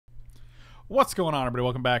What's going on, everybody?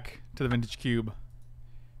 Welcome back to the Vintage Cube.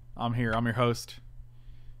 I'm here. I'm your host.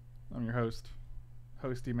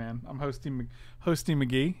 Hosty man. I'm Hosty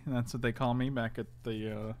McGee, and that's what they call me back at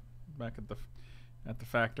the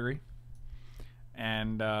factory.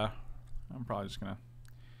 And I'm probably just gonna.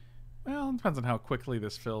 Well, it depends on how quickly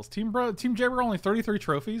this fills. Team J were only 33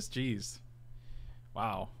 trophies. Jeez.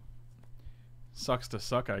 Wow. Sucks to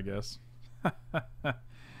suck, I guess.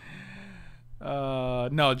 No,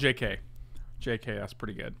 JK. JK, that's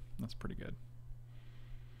pretty good. That's pretty good.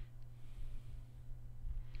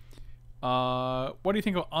 What do you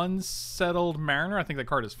think of Unsettled Mariner? I think that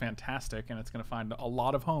card is fantastic, and it's going to find a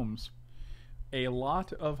lot of homes. A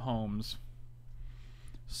lot of homes.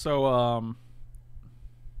 So,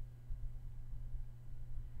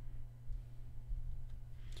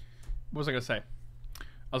 what was I going to say?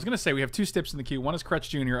 I was going to say we have two Stips in the queue. One is Kretsch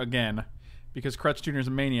Jr. again, because Kretsch Jr. is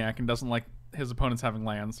a maniac and doesn't like his opponents having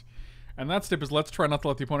lands. And that Stip is let's try not to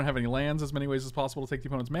let the opponent have any lands as many ways as possible to take the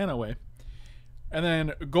opponent's mana away. And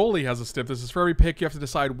then Goalie has a Stip. This is for every pick you have to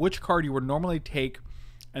decide which card you would normally take,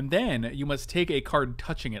 and then you must take a card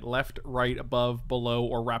touching it, left, right, above, below,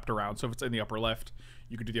 or wrapped around. So if it's in the upper left,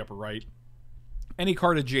 you could do the upper right. Any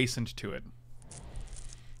card adjacent to it.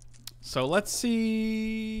 So let's see.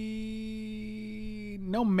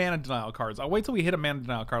 No mana denial cards. I'll wait till we hit a mana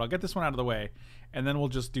denial card. I'll get this one out of the way, and then we'll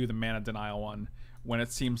just do the mana denial one when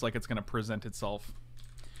it seems like it's going to present itself.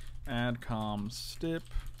 Adcom Stip.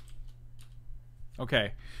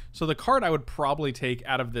 Okay, so the card I would probably take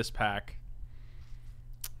out of this pack.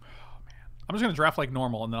 Oh man, I'm just going to draft like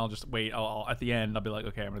normal, and then I'll just wait. I'll at the end I'll be like,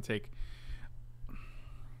 okay, I'm going to take.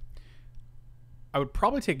 I would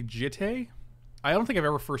probably take Jitte. I don't think I've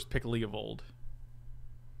ever first picked Leovold.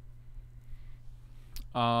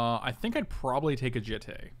 I think I'd probably take a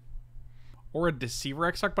Jitte. Or a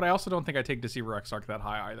Deceiver Exarch, but I also don't think I take Deceiver Exarch that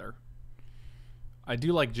high either. I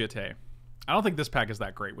do like Jitte. I don't think this pack is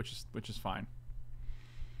that great, which is fine.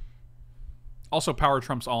 Also, power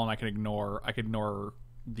trumps all, and I can ignore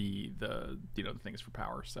the things for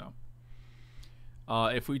power. So,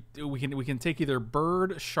 if we can take either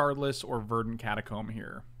Bird, Shardless, or Verdant Catacomb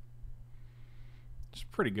here. It's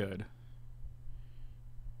pretty good.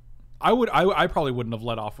 I probably wouldn't have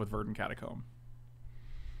let off with Verdant Catacomb.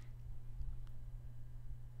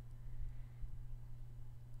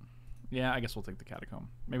 Yeah, I guess we'll take the Catacomb.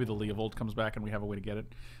 Maybe the Leovold comes back and we have a way to get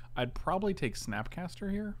it. I'd probably take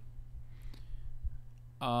Snapcaster here.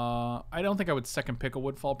 I don't think I would second pick a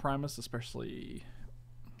Woodfall Primus, especially.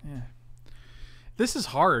 This is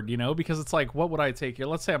hard, you know, because it's like, what would I take here?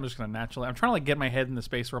 Let's say I'm just going to naturally. I'm trying to like get my head in the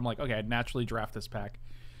space where I'm like, okay, I'd naturally draft this pack.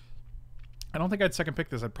 I don't think I'd second pick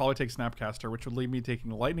this. I'd probably take Snapcaster, which would leave me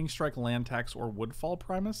taking Lightning Strike, Land Tax, or Woodfall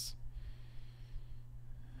Primus.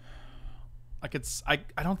 Like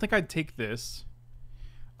I don't think I'd take this.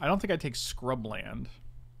 I don't think I'd take Scrubland.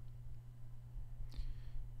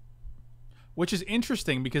 Which is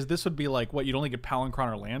interesting because this would be like, what, you'd only get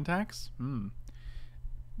Palancron or Land Tax?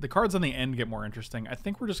 The cards on the end get more interesting. I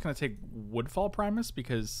think we're just going to take Woodfall Primus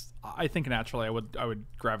because I think naturally I would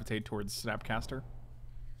gravitate towards Snapcaster.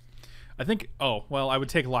 I think, oh, well, I would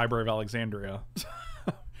take Library of Alexandria.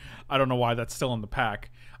 I don't know why that's still in the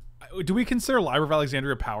pack. Do we consider Library of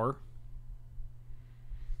Alexandria power?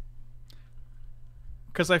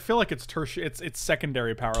 Because I feel like it's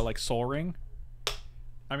secondary power, like Soul Ring.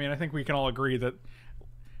 I mean, I think we can all agree that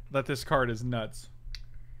this card is nuts.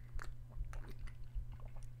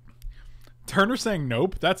 Turner saying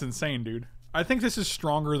nope? That's insane, dude. I think this is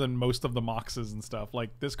stronger than most of the Moxes and stuff.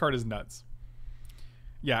 Like, this card is nuts.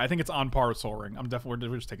 Yeah, I think it's on par with Soul Ring.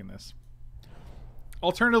 We're just taking this.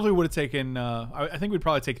 Alternatively, we would have taken... I think we'd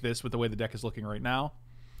probably take this with the way the deck is looking right now.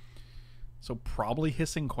 So probably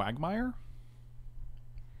Hissing Quagmire?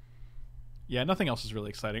 Yeah, nothing else is really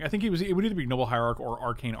exciting. I think it would either be Noble Hierarch or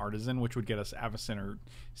Arcane Artisan, which would get us Avacyn or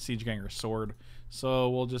Siegeganger Sword. So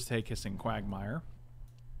we'll just take Hissing Quagmire.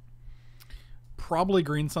 Probably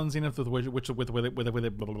Green Sun Zenith with wow, that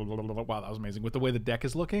was amazing. With the way the deck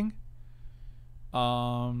is looking.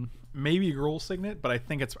 Maybe Gruul Signet, but I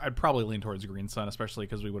think I'd probably lean towards Green Sun, especially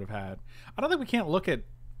because we would have had. I don't think we can't look at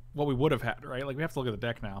what we would have had, right? Like, we have to look at the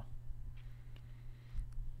deck now.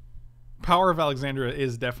 Power of Alexandria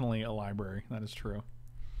is definitely a library. That is true.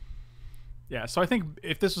 Yeah, so I think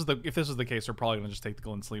if this was the case, we're probably gonna just take the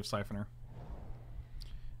Glint Sleeve Siphoner.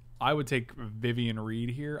 I would take Vivian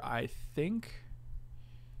Reed here, I think.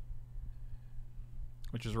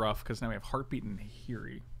 Which is rough, because now we have Heartbeat and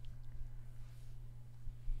Hiri.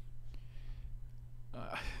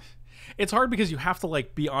 It's hard because you have to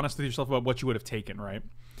like be honest with yourself about what you would have taken, right?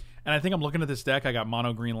 And I think I'm looking at this deck. I got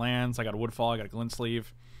mono green lands. I got a Woodfall. I got a Glint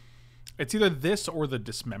Sleeve. It's either this or the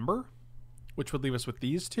Dismember, which would leave us with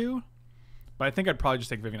these two. But I think I'd probably just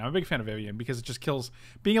take Vivian. I'm a big fan of Vivian because it just kills...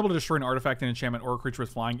 Being able to destroy an artifact, an enchantment, or a creature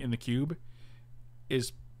with flying in the cube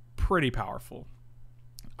is pretty powerful.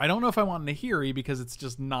 I don't know if I want Nahiri because it's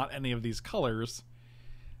just not any of these colors.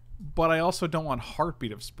 But I also don't want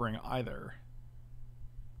Heartbeat of Spring either.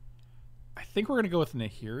 I think we're going to go with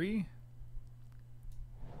Nahiri.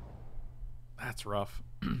 That's rough.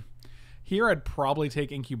 Here I'd probably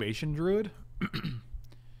take Incubation Druid.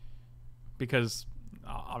 Because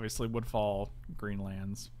obviously Woodfall, green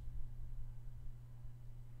lands.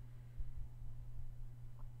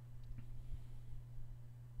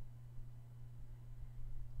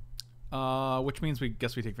 Which means we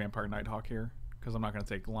guess we take Vampire Nighthawk here. Because I'm not going to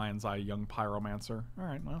take Lion's Eye Young Pyromancer.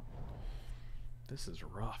 Alright, well. This is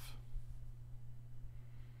rough.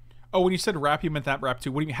 Oh, when you said wrap, you meant that wrap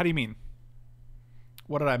too. What do you mean? How do you mean?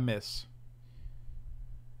 What did I miss?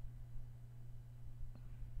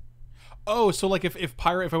 Oh, so like if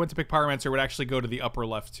I went to pick Pyromancer, it would actually go to the upper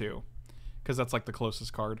left too. Because that's like the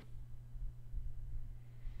closest card.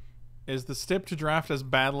 Is the stip to draft as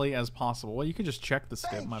badly as possible? Well, you could just check the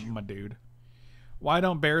stip, my dude. Why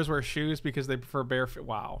don't bears wear shoes? Because they prefer bare feet.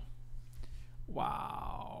 Wow.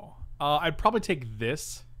 Wow. I'd probably take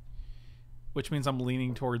this. Which means I'm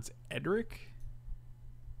leaning towards Edric.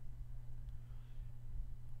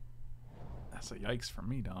 That's a yikes for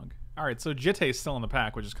me, dog. Alright, so Jitte is still in the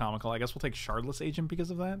pack, which is comical. I guess we'll take Shardless Agent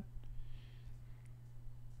because of that.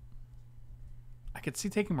 I could see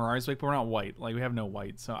taking Mirari's Wake, but we're not white. Like, we have no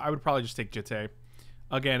white. So I would probably just take Jitte.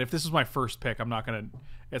 Again, if this was my first pick, I'm not gonna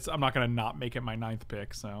not make it my 9th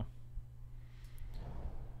pick, so.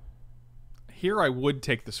 Here I would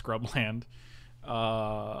take the Scrubland.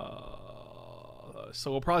 So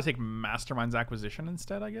we'll probably take Mastermind's Acquisition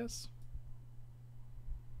instead, I guess.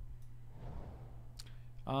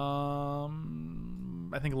 I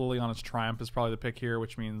think Liliana's Triumph is probably the pick here,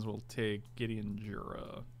 which means we'll take Gideon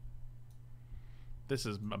Jura. This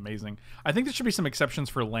is amazing. I think there should be some exceptions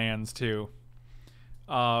for lands too,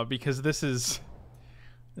 because this is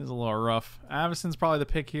a little rough. Avacyn's probably the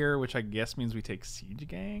pick here, which I guess means we take Siege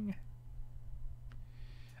Gang.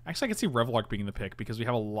 Actually, I could see Revelark being the pick because we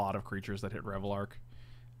have a lot of creatures that hit Revelark.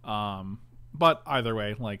 But either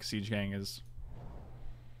way, like, Siege Gang is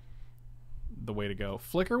the way to go.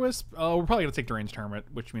 Flicker Wisp? Oh, we're probably going to take Deranged Hermit,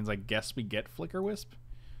 which means I guess we get Flicker Wisp.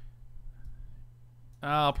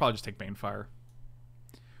 I'll probably just take Banefire.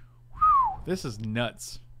 Whew, this is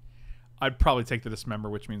nuts. I'd probably take the Dismember,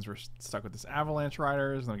 which means we're stuck with this Avalanche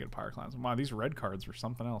Riders, and then we get Pyroclans. Wow, these red cards were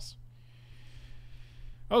something else.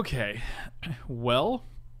 Okay. Well,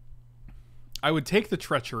 I would take the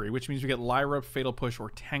Treachery, which means we get Lyra, Fatal Push,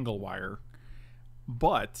 or Tanglewire.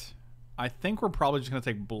 But I think we're probably just going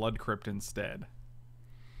to take Blood Crypt instead.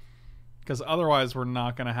 Because otherwise we're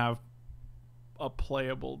not going to have a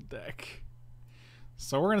playable deck.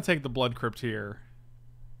 So we're going to take the Blood Crypt here.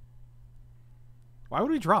 Why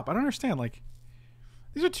would we drop? I don't understand. Like,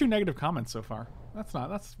 these are 2 negative comments so far.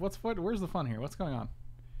 Where's the fun here? What's going on?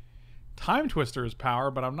 Time Twister is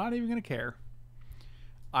power, but I'm not even going to care.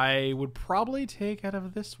 I would probably take out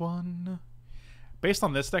of this one. Based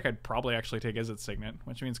on this deck, I'd probably actually take Izzet Signet,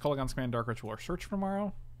 which means Kolaghan's Command, Dark Ritual, or Search for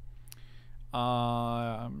tomorrow.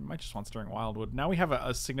 Might just want Stirring Wildwood. Now we have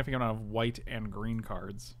a significant amount of white and green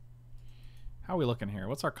cards. How are we looking here?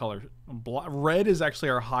 What's our color? Red is actually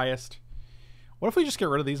our highest. What if we just get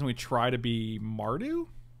rid of these and we try to be Mardu?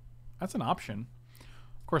 That's an option.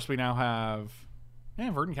 Of course, we now have... Yeah,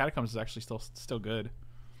 Verdant Catacombs is actually still good.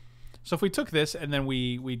 So if we took this and then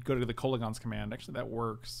we'd go to the Kolaghan's Command, actually that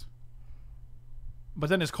works. But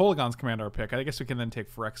then is Kolaghan's Command our pick? I guess we can then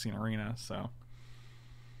take Phyrexian Arena, so.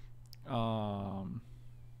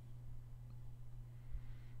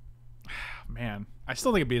 Man, I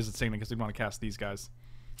still think it'd be Izzet Signet because we'd want to cast these guys.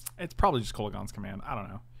 It's probably just Kolaghan's Command. I don't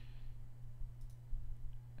know.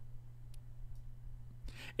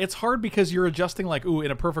 It's hard because you're adjusting like, ooh, in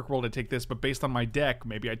a perfect world I'd take this, but based on my deck,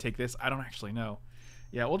 maybe I'd take this. I don't actually know.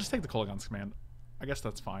 Yeah, we'll just take the Kolaghan's Command. I guess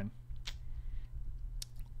that's fine.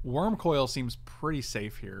 Wormcoil seems pretty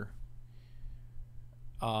safe here.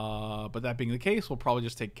 But that being the case, we'll probably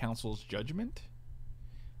just take Council's Judgment.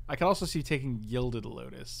 I could also see taking Gilded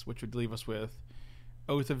Lotus, which would leave us with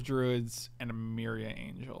Oath of Druids and Emiria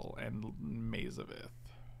Angel and Maze of Ith.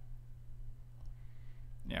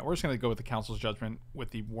 Yeah, we're just going to go with the Council's Judgment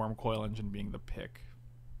with the Wormcoil engine being the pick.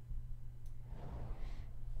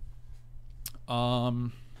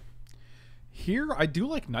 Here, I do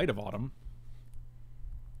like Night of Autumn.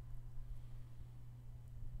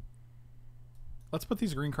 Let's put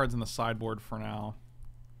these green cards in the sideboard for now.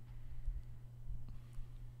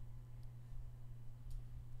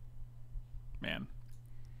 Man.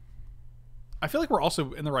 I feel like we're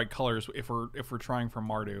also in the right colors if we're trying for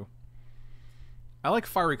Mardu. I like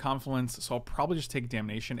Fiery Confluence, so I'll probably just take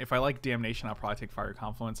Damnation. If I like Damnation, I'll probably take Fiery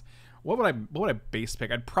Confluence. What would I base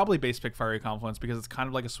pick? I'd probably base pick Fiery Confluence because it's kind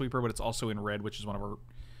of like a sweeper, but it's also in red, which is one of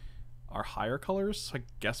our higher colors. So I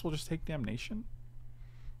guess we'll just take Damnation.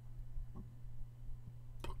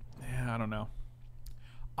 Yeah, I don't know.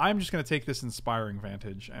 I'm just gonna take this Inspiring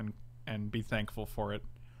Vantage and be thankful for it.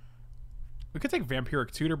 We could take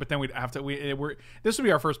Vampiric Tutor, but then we'd have to. This would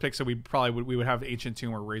be our first pick, so we would have Ancient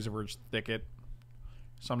Tomb or Razorverge Thicket.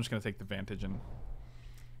 So I'm just gonna take the Vantage and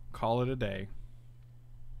call it a day.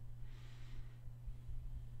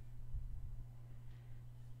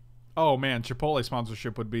 Oh man, Chipotle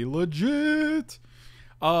sponsorship would be legit.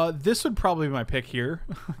 This would probably be my pick here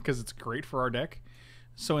because it's great for our deck.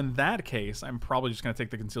 So in that case, I'm probably just gonna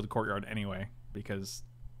take the Concealed Courtyard anyway because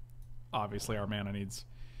obviously our mana needs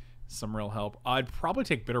some real help. I'd probably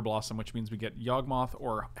take Bitter Blossom, which means we get Yawgmoth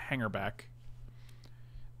or Hangerback.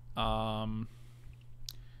 Yawgmoth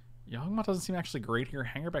doesn't seem actually great here.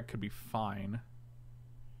 Hangerback could be fine.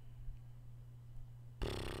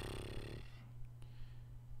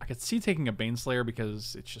 I could see taking a Baneslayer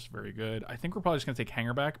because it's just very good. I think we're probably just going to take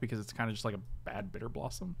Hangerback because it's kind of just like a bad Bitter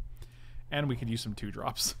Blossom. And we could use some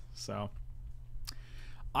 2-drops. So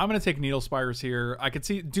I'm going to take Needle Spires here. I could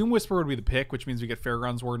see Doom Whisper would be the pick, which means we get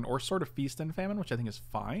Fairgrounds Warden or Sword of Feast and Famine, which I think is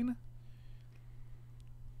fine.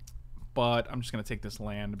 But I'm just going to take this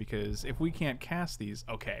land because if we can't cast these...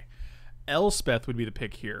 Okay. Elspeth would be the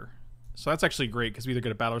pick here. So that's actually great because we either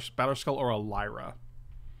get a Batterskull or a Lyra.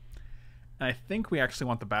 And I think we actually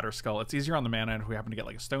want the Batterskull. It's easier on the mana if we happen to get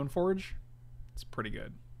like a Stoneforge. It's pretty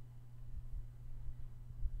good.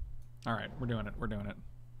 Alright, we're doing it. We're doing it.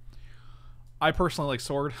 I personally like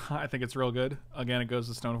Sword. I think it's real good. Again, it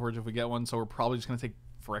goes to Stoneforge if we get one, so we're probably just going to take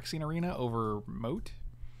Phyrexian Arena over Moat.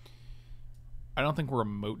 I don't think we're a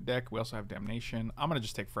Moat deck. We also have Damnation. I'm going to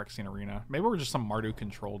just take Phyrexian Arena. Maybe we're just some Mardu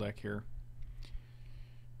control deck here.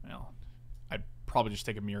 Well, I'd probably just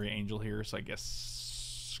take a Mirror Angel here, so I guess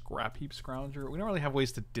Scrap Heap Scrounger. We don't really have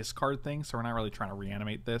ways to discard things, so we're not really trying to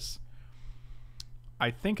reanimate this.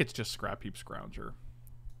 I think it's just Scrap Heap Scrounger.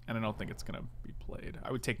 And I don't think it's going to be played.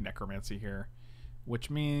 I would take Necromancy here, which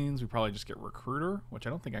means we probably just get Recruiter, which I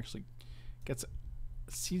don't think actually gets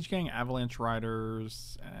Siege Gang, Avalanche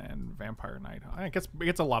Riders, and Vampire Knight. It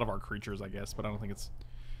gets a lot of our creatures, I guess, but I don't think it's...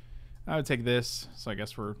 I would take this, so I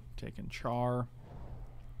guess we're taking Char.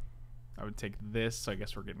 I would take this, so I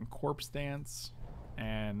guess we're getting Corpse Dance.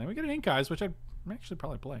 And then we get an Ink Eyes, which I'd actually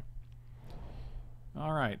probably play.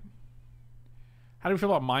 Alright. How do we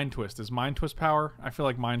feel about Mind Twist? Is Mind Twist power? I feel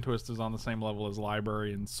like Mind Twist is on the same level as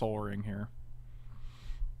Library and Soul Ring here.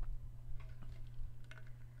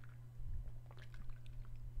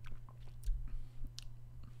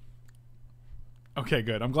 Okay,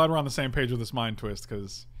 good. I'm glad we're on the same page with this Mind Twist,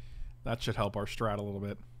 because that should help our strat a little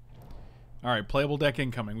bit. Alright, playable deck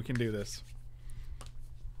incoming. We can do this.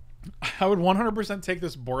 I would 100% take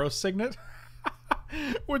this Boros Signet,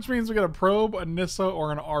 which means we got a Probe, a Nissa,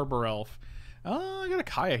 or an Arbor Elf. I got a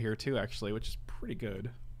Kaya here too, actually, which is pretty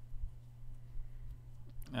good.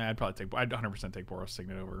 I'd 100% take Boros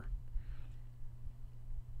Signet over.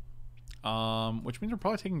 Which means we're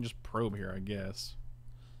probably taking just Probe here, I guess.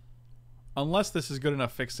 Unless this is good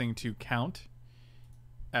enough fixing to count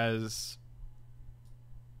as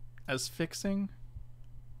fixing.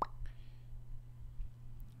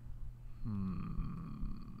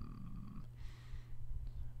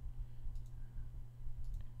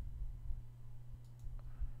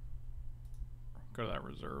 Go to that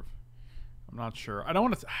reserve. I'm not sure. I don't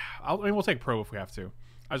want to. I mean, we'll take Probe if we have to.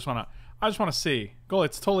 I just want to see. Go.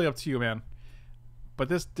 It's totally up to you, man. But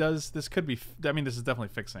this could be. I mean, this is definitely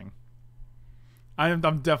fixing. I'm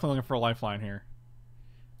definitely looking for a lifeline here.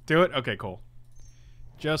 Do it. Okay, cool.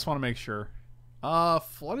 Just want to make sure.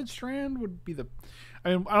 Flooded Strand would be the... I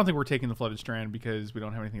mean, I don't think we're taking the Flooded Strand because we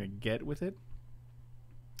don't have anything to get with it.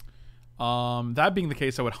 That being the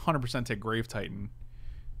case, I would 100% take Grave Titan.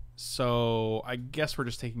 So, I guess we're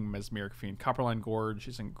just taking Mesmeric Fiend. Copperline Gorge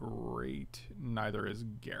isn't great. Neither is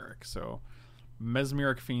Garruk. So,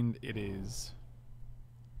 Mesmeric Fiend it is.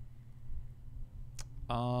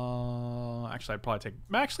 Actually, I'd probably take...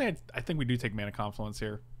 Actually, I think we do take Mana Confluence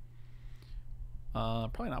here.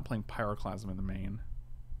 Probably not playing Pyroclasm in the main.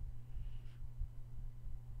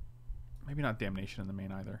 Maybe not Damnation in the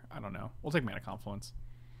main either. I don't know. We'll take Mana Confluence.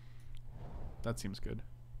 That seems good.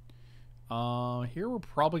 Here we're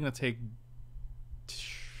probably going to take...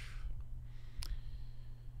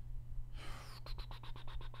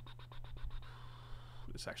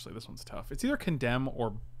 This one's tough. It's either Condemn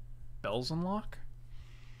or Bells Unlock?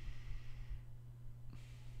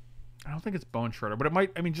 I don't think it's Bone Shredder, but it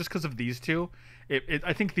might. I mean, just because of these two,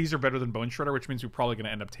 I think these are better than Bone Shredder, which means we're probably going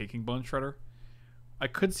to end up taking Bone Shredder. I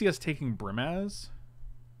could see us taking Brimaz,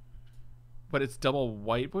 but it's double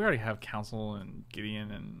white. But we already have Council and Gideon,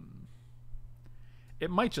 and it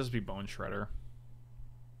might just be Bone Shredder.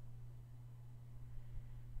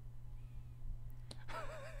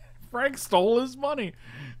 Frank stole his money.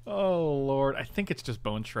 Oh, Lord. I think it's just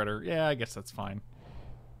Bone Shredder. Yeah, I guess that's fine.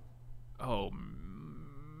 Oh,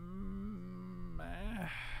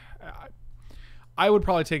 I would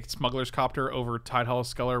probably take Smuggler's Copter over Tide Hollow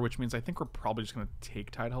Sculler, which means I think we're probably just going to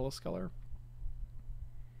take Tide Hollow Sculler.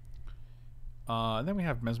 And then we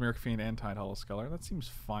have Mesmeric Fiend and Tide Hollow Sculler. That seems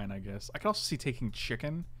fine, I guess. I could also see taking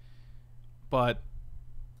Chicken, but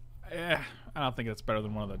I don't think that's better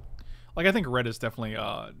than one of the... Like, I think red is definitely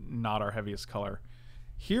not our heaviest color.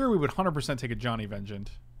 Here, we would 100% take a Johnny Vengeant,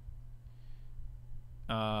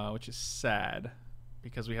 which is sad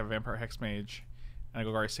because we have a Vampire Hexmage and a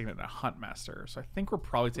Golgari Signet and a Hunt Master. So I think we're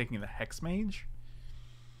probably taking the Hexmage.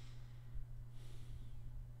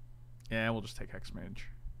 Yeah, we'll just take Hexmage.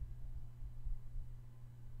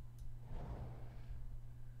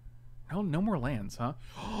 No more lands, huh?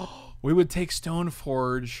 We would take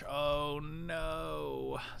Stoneforge. Oh,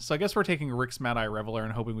 no. So I guess we're taking Rick's Mad Eye Reveler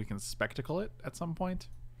and hoping we can Spectacle it at some point.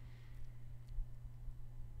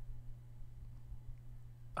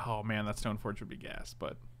 Oh, man, that Stoneforge would be gas,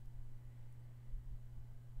 but...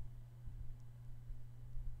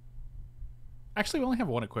 Actually, we only have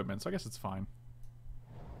one equipment, so I guess it's fine.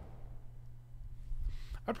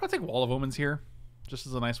 I'd probably take Wall of Omens here, just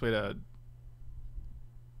as a nice way to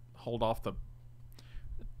hold off the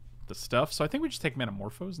stuff. So I think we just take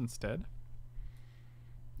Metamorphose instead.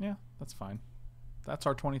 Yeah, that's fine. That's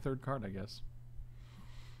our 23rd card, I guess.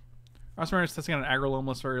 Osmariner is testing on an aggro loam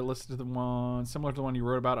list very listed to the one similar to the one you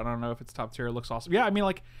wrote about. I don't know if it's top tier. It looks awesome. Yeah, I mean,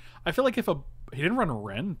 like, I feel like if he didn't run a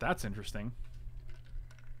Ren, that's interesting.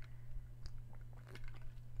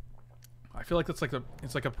 I feel like it's like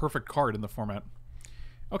a perfect card in the format.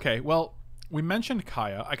 Okay, well, we mentioned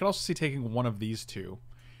Kaya. I could also see taking one of these two.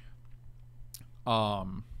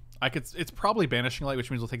 It's probably Banishing Light, which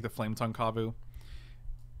means we'll take the Flame Tongue Kavu.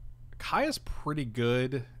 Kaya's pretty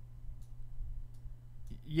good.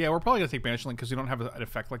 Yeah, we're probably gonna take Banishing Light because we don't have an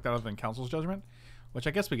effect like that other than Council's Judgment, which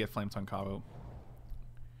I guess we get Flame Tongue Kavu.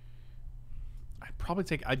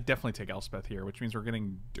 I'd definitely take Elspeth here, which means we're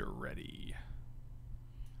getting Duretti.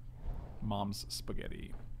 Mom's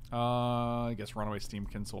Spaghetti. I guess Runaway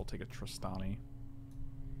Steamkin, so we'll take a Tristani.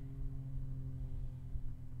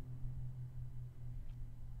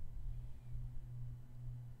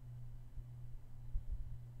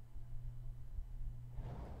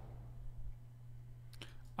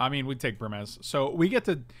 I mean, we'd take Brimaz. So we get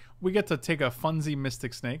to take a Funzy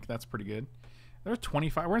Mystic Snake. That's pretty good. There's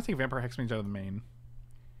 25. We're gonna take Vampire Hexmage out of the main.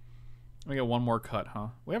 We get one more cut, huh?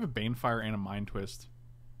 We have a Banefire and a Mind Twist.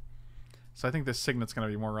 So I think this Signet's gonna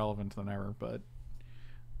be more relevant than ever, but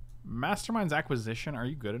Mastermind's Acquisition, are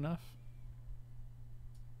you good enough?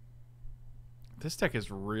 This deck is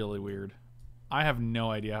really weird. I have no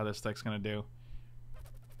idea how this deck's gonna do.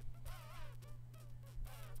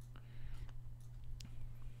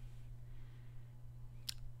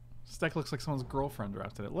 This deck looks like someone's girlfriend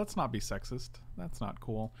drafted it. Let's not be sexist. That's not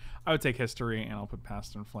cool. I would take History, and I'll put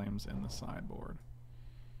Past in Flames in the sideboard.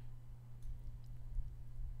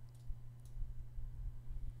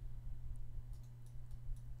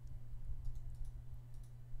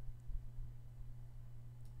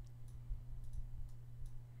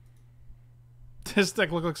 This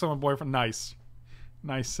deck looks like someone's boyfriend. Nice.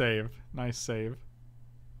 Nice save. Nice save.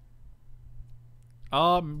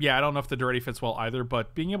 Yeah, I don't know if the Duretti fits well either,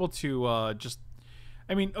 but being able to just...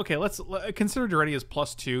 I mean, okay, let's consider Duretti as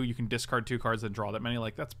 +2. You can discard 2 cards and draw that many.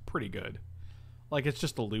 Like, that's pretty good. Like, it's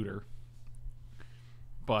just a looter.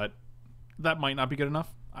 But that might not be good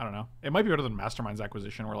enough. I don't know. It might be better than Mastermind's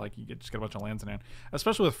Acquisition, where, like, just get a bunch of lands in hand.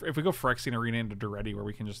 Especially if we go Phyrexian Arena into Duretti, where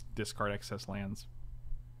we can just discard excess lands.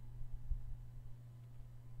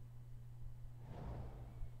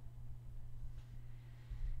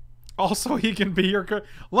 Also, he can be your...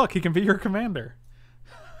 Look, he can be your commander.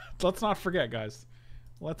 Let's not forget, guys.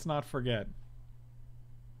 Let's not forget.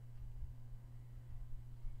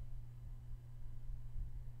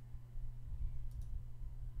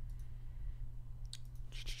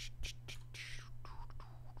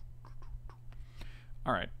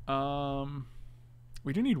 All right.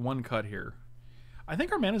 We do need one cut here. I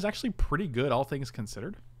think our mana is actually pretty good, all things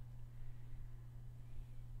considered.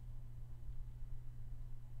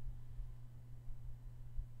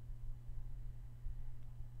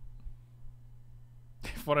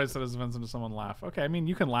 what I said is offensive to someone, laugh. Okay, I mean,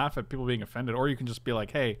 you can laugh at people being offended, or you can just be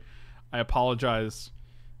like, hey, I apologize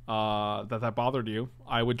that bothered you.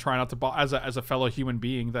 I would try not to as a fellow human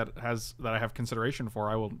being that I have consideration for,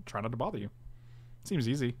 I will try not to bother you. Seems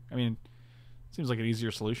easy. I mean, seems like an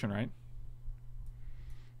easier solution, right?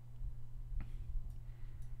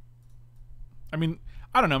 I mean,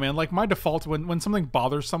 I don't know, man. Like, my default, when something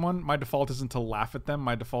bothers someone, my default isn't to laugh at them.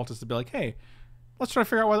 My default is to be like, hey, let's try to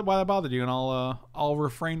figure out why that bothered you, and I'll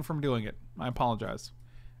refrain from doing it. I apologize.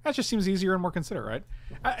 That just seems easier and more considerate,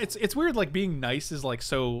 right? It's weird, like, being nice is like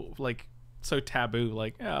so taboo.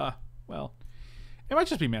 Like, well, it might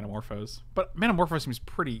just be Manamorphose, but Manamorphose seems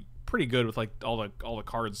pretty good with like all the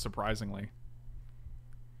cards. Surprisingly,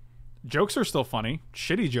 jokes are still funny.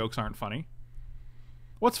 Shitty jokes aren't funny.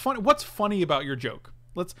 What's funny about your joke?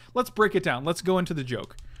 Let's break it down. Let's go into the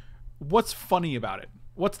joke. What's funny about it?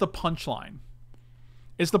 What's the punchline?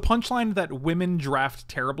 Is the punchline that women draft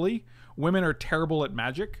terribly? Women are terrible at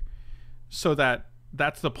Magic, so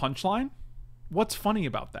that's the punchline? What's funny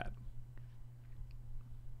about that?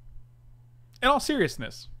 In all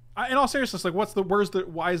seriousness, like,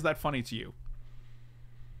 why is that funny to you?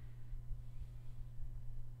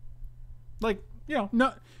 Like, you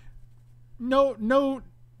know,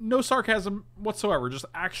 no sarcasm whatsoever. Just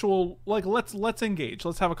actual, like, let's engage.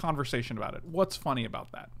 Let's have a conversation about it. What's funny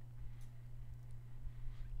about that?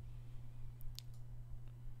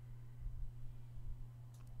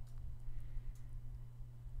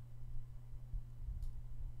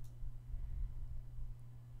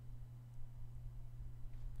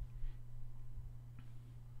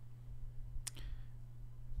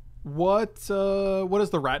 What does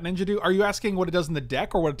the Rat Ninja do? Are you asking what it does in the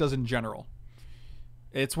deck or what it does in general?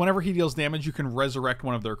 It's whenever he deals damage, you can resurrect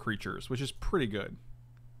one of their creatures, which is pretty good.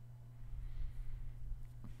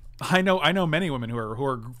 I know many women who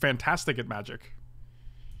are fantastic at Magic.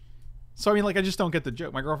 So I mean, like, I just don't get the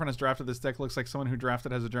joke. My girlfriend has drafted this deck. Looks like someone who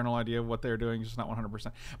drafted has a general idea of what they're doing, just not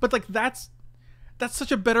 100%. But like, that's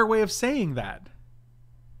such a better way of saying that.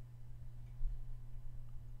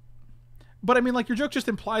 But I mean, like, your joke just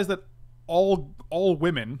implies that all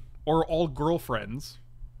women or all girlfriends.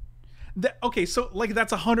 Okay, so like,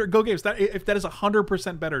 that's 100 go games. If that is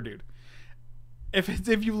 100% better, dude.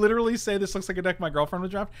 If you literally say this looks like a deck my girlfriend would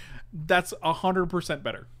draft, that's 100%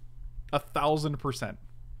 better, 1,000%.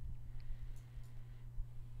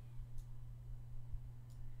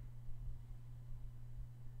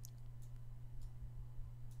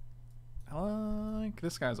 I like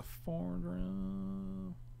this guy's a 4 draw.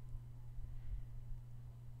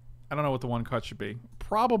 I don't know what the one cut should be.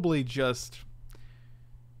 Probably just.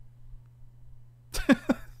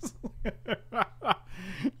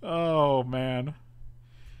 Oh man.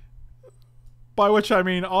 By which I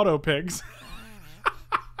mean auto pigs.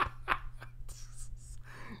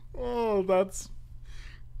 Oh, that's.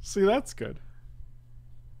 See, that's good.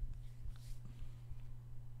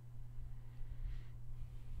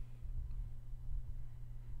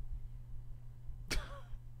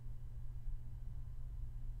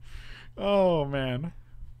 Oh man.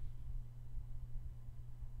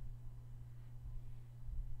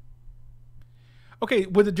 Okay,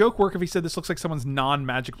 would the joke work if he said this looks like someone's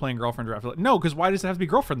non-Magic playing girlfriend drafted? No, because why does it have to be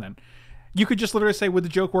girlfriend then? You could just literally say, would the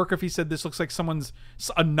joke work if he said this looks like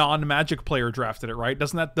a non-Magic player drafted it, right?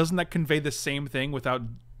 Doesn't that convey the same thing without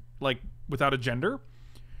a gender?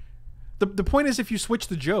 The point is, if you switch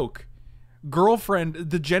the joke, girlfriend,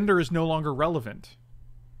 the gender is no longer relevant.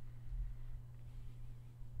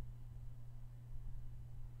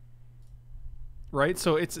 Right?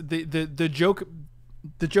 So it's the joke.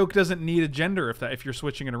 The joke doesn't need a gender if you're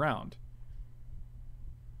switching it around.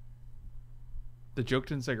 The joke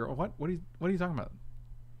didn't say girl. What are you talking about?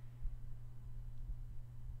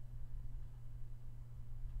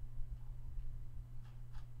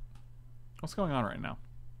 What's going on right now?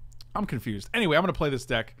 I'm confused. Anyway, I'm gonna play this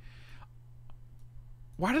deck.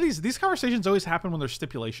 Why do these conversations always happen when there's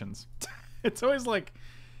stipulations? It's always like,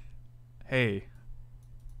 hey,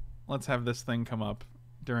 let's have this thing come up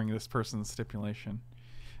during this person's stipulation.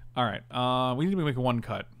 All right, we need to make one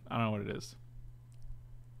cut. I don't know what it is.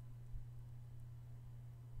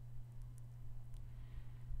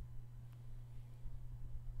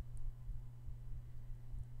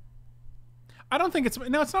 I don't think it's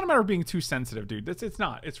not a matter of being too sensitive, dude. It's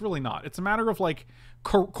not. It's really not. It's a matter of like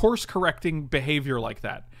course correcting behavior like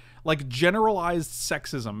that, like generalized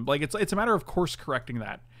sexism. Like it's a matter of course correcting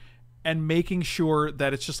that and making sure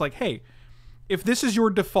that it's just like, hey, if this is your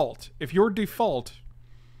default, if your default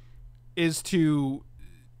is to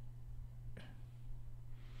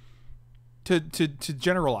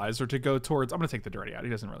generalize or to go towards, I'm gonna take the dirty out. He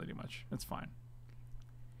doesn't really do much. It's fine.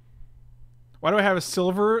 Why do I have a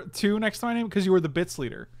silver 2 next to my name? Because you were the bits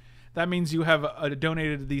leader. That means you have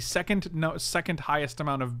donated the second highest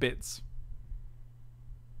amount of bits.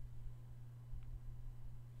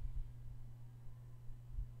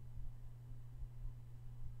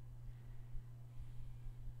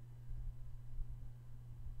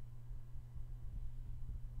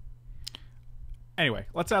 Anyway,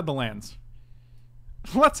 let's add the lands.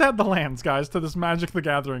 Let's add the lands, guys, to this Magic the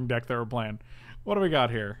Gathering deck that we're playing. What do we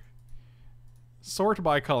got here? Sort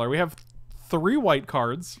by color. We have 3 white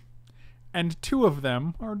cards, and 2 of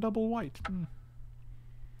them are double white.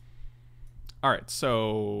 Alright,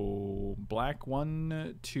 so black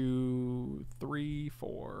 1, 2, 3,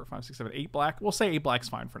 4, 5, 6, 7, 8 black. We'll say 8 black's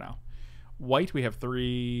fine for now. White, we have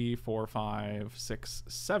 3, 4, 5, 6,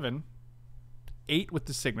 7. 8 with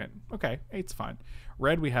the signet. Okay, 8's fine.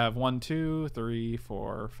 Red, we have 1, 2, 3,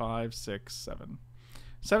 4, 5, 6, 7.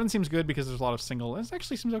 7 seems good because there's a lot of single. This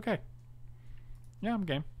actually seems okay. Yeah, I'm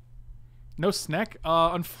game. No Sneck?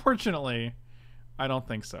 Unfortunately, I don't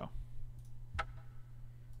think so.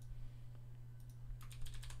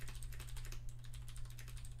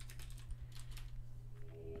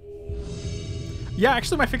 Yeah,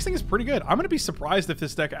 actually, my fixing is pretty good. I'm going to be surprised if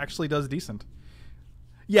this deck actually does decent.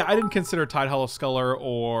 Yeah, I didn't consider Tide Hollow Sculler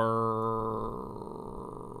or...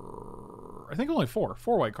 I think only 4.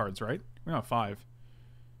 4 white cards, right? We have 5.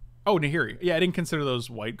 Oh, Nahiri. Yeah, I didn't consider those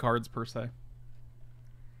white cards per se.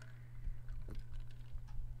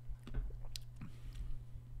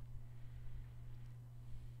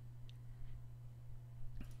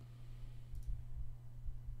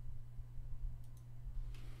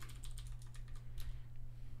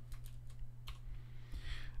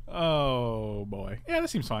 Oh, boy. Yeah,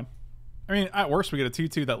 this seems fine. I mean, at worst, we get a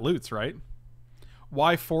 2-2 that loots, right?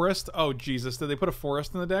 Why Forest? Oh, Jesus. Did they put a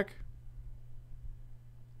Forest in the deck?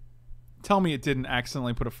 Tell me it didn't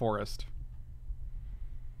accidentally put a Forest.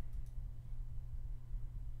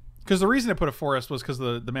 Because the reason it put a Forest was because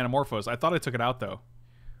of the Manamorphose. I thought I took it out, though.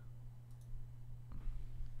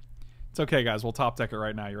 It's okay, guys. We'll top deck it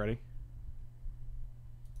right now. You ready?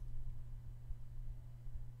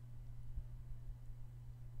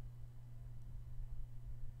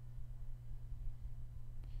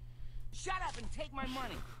 Shut up and take my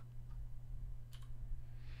money.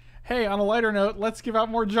 Hey, on a lighter note, let's give out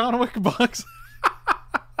more John Wick bucks.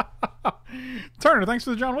 Turner, thanks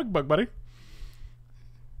for the John Wick bug, buddy.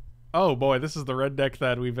 Oh boy, this is the red deck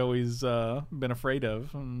that we've always been afraid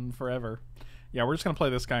of forever. Yeah, we're just going to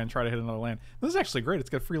play this guy and try to hit another land. This is actually great. It's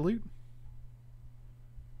got free loot.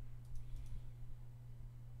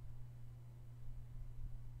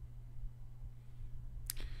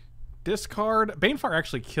 Discard. Banefire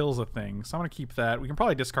actually kills a thing, so I'm going to keep that. We can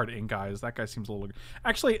probably discard Ink Eyes. That guy seems a little...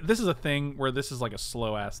 Actually, this is a thing where this is like a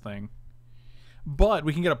slow-ass thing. But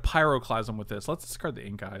we can get a Pyroclasm with this. Let's discard the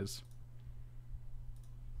Ink Eyes.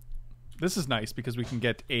 This is nice because we can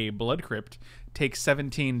get a Blood Crypt, take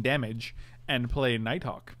 17 damage, and play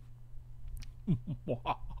Nighthawk.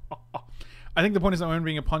 I think the point is that women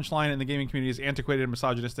being a punchline in the gaming community is antiquated and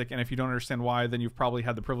misogynistic, and if you don't understand why, then you've probably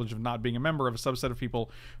had the privilege of not being a member of a subset of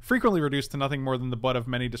people frequently reduced to nothing more than the butt of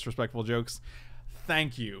many disrespectful jokes.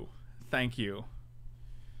 Thank you. Thank you.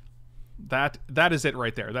 That is it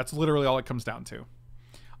right there. That's literally all it comes down to.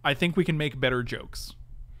 I think we can make better jokes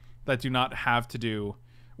that do not have to do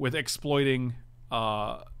with exploiting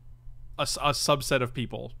a subset of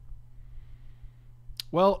people.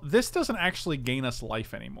 Well, this doesn't actually gain us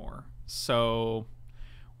life anymore. So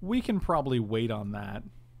we can probably wait on that.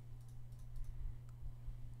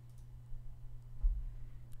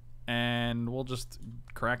 And we'll just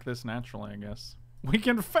crack this naturally, I guess. We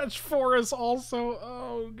can fetch Forest also.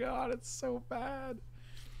 Oh, God, it's so bad.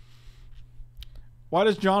 Why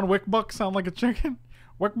does John Wick Buck sound like a chicken?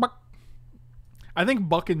 Wick Buck. I think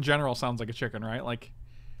Buck in general sounds like a chicken, right? Like...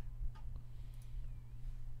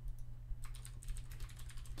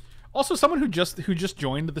 Also, someone who just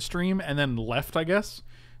joined the stream and then left, I guess,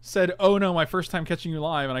 said, "Oh no, my first time catching you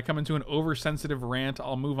live, and I come into an oversensitive rant.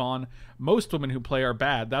 I'll move on. Most women who play are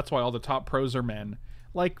bad. That's why all the top pros are men."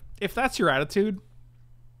 Like, if that's your attitude,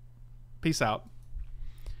 peace out.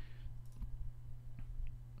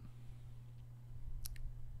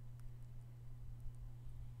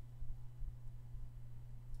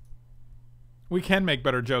 We can make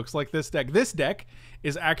better jokes like this deck. This deck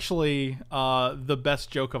is actually the best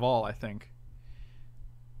joke of all, I think.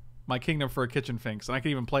 My Kingdom for a Kitchen Finks. And I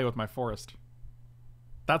can even play with my Forest.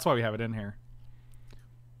 That's why we have it in here.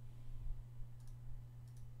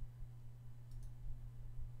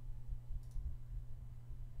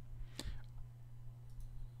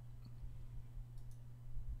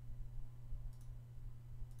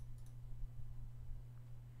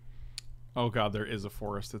 Oh god, there is a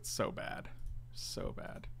forest. It's so bad. So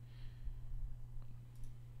bad.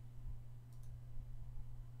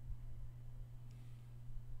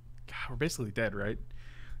 God, we're basically dead, right?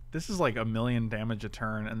 This is like 1,000,000 damage a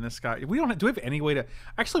turn, and this guy... We don't... Do we have any way to...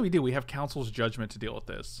 Actually, we do. We have Council's Judgment to deal with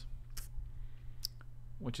this.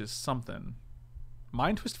 Which is something.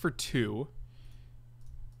 Mind Twist for 2.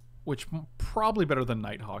 Which probably better than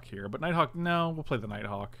Nighthawk here. But Nighthawk... No, we'll play the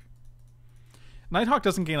Nighthawk. Nighthawk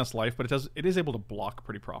doesn't gain us life, but it is able to block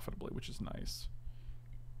pretty profitably, which is nice.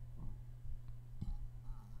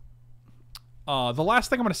 The last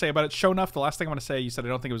thing I'm going to say about it, show enough, the last thing I'm going to say, you said I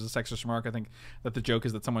don't think it was a sexist remark. I think that the joke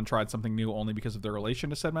is that someone tried something new only because of their relation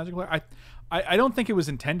to said magic player. I don't think it was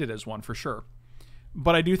intended as one, for sure.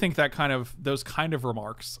 But I do think that those kind of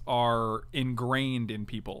remarks are ingrained in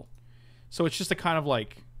people. So it's just a kind of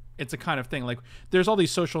like... It's a kind of thing. Like, there's all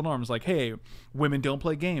these social norms. Like, hey, women don't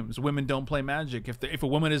play games. Women don't play magic. If a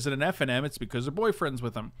woman is at an F&M, it's because her boyfriend's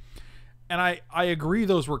with them. And I agree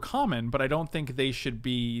those were common, but I don't think they should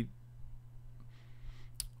be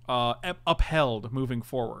upheld moving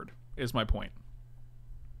forward, is my point.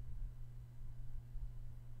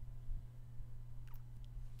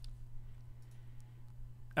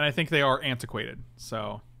 And I think they are antiquated,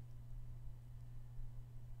 so...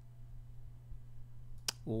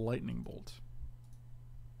 Lightning Bolt.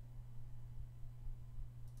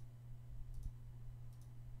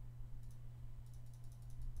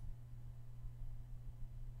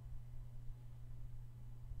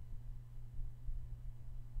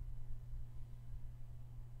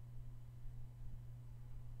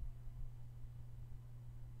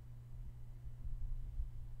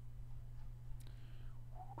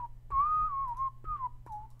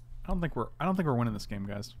 I don't think we're winning this game,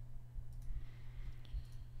 guys.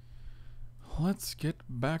 Let's get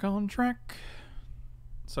back on track.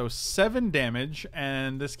 So 7 damage,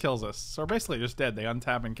 and this kills us. So we're basically just dead. They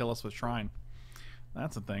untap and kill us with Shrine.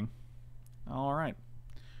 That's a thing. Alright.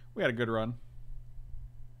 We had a good run.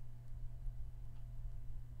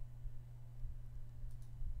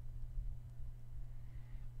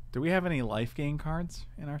 Do we have any life gain cards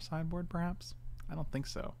in our sideboard, perhaps? I don't think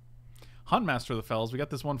so. Huntmaster of the Fells. We got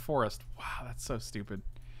this one Forest. Wow, that's so stupid.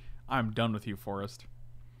 I'm done with you, Forest.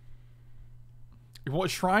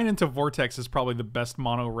 Shrine into Vortex is probably the best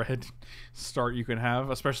mono red start you can have,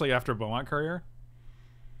 especially after Beaumont Courier.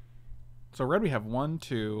 So red, we have 1,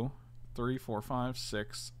 2, 3, 4, 5,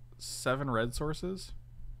 6, 7 red sources.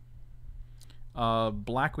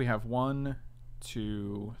 Black, we have 1,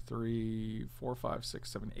 2, 3, 4, 5, 6,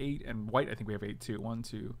 7, 8, and white, I think we have 8 too. 1,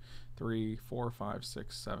 2, 3, 4, 5,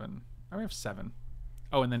 6, 7. Oh, we have 7.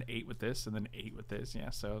 Oh, and then 8 with this, and then 8 with this. Yeah,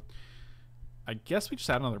 so I guess we just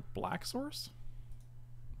add another black source.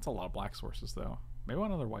 It's a lot of black sources, though. Maybe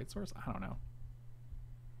one other white source? I don't know.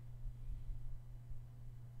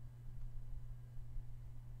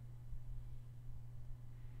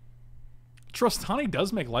 Trostani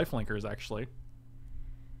does make lifelinkers, actually.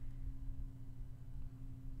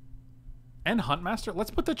 And Huntmaster.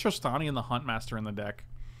 Let's put the Trostani and the Huntmaster in the deck.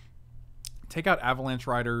 Take out Avalanche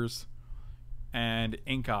Riders and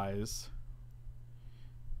Ink Eyes.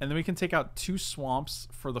 And then we can take out 2 Swamps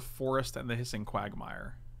for the Forest and the Hissing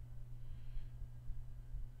Quagmire.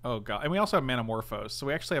 Oh god. And we also have Manamorphose. So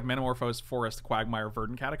we actually have Manamorphose, Forest, Quagmire,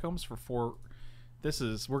 Verdant Catacombs for 4.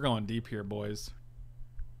 We're going deep here, boys.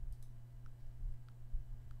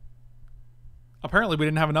 Apparently we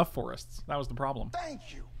didn't have enough forests. That was the problem.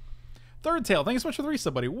 Thank you. Third Tail, thanks so much for the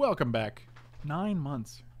resub, buddy. Welcome back. 9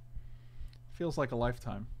 months. Feels like a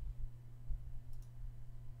lifetime.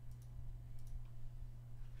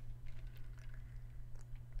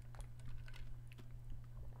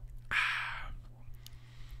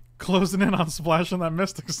 Closing in on splashing that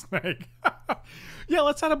Mystic Snake. Yeah,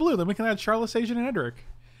 let's add a blue. Then we can add Charlotte, Agent, and Edric.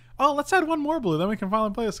 Oh, let's add one more blue. Then we can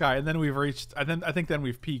finally play this guy. And then we've reached... I think then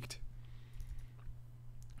we've peaked.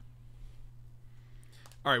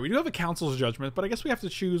 Alright, we do have a Council's Judgment, but I guess we have to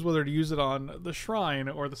choose whether to use it on the Shrine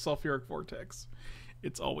or the Sulfuric Vortex.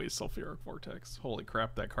 It's always Sulfuric Vortex. Holy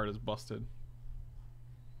crap, that card is busted.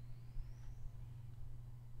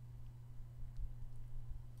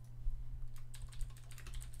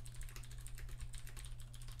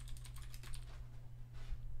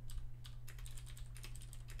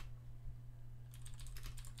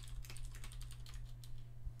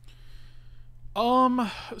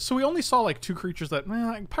 So we only saw like 2 creatures that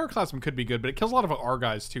Pyroclasm could be good, but it kills a lot of our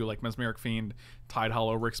guys too, like Mesmeric Fiend, Tide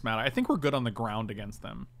Hollow, Rixmata. I think we're good on the ground against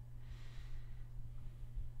them.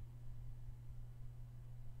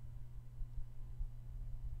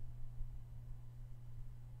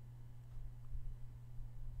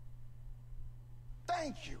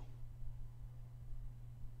 Thank you.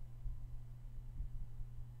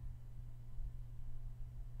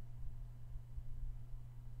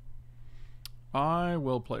 I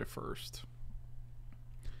will play first.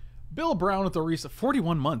 Bill Brown with the recent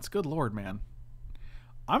 41 months. Good lord, man.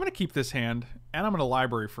 I'm going to keep this hand, and I'm going to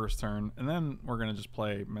library first turn, and then we're going to just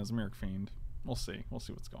play Mesmeric Fiend. We'll see. We'll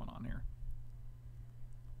see what's going on here.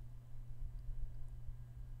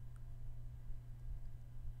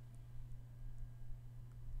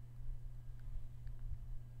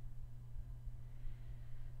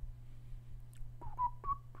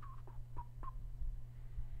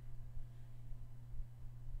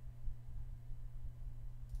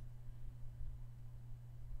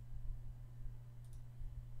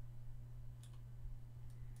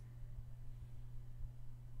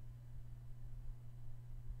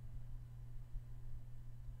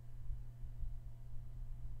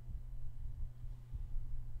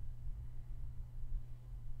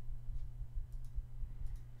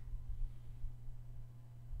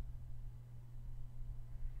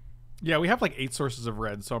 Yeah, we have like 8 sources of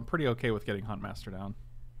red, so I'm pretty okay with getting Huntmaster down.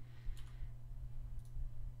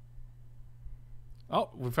 Oh,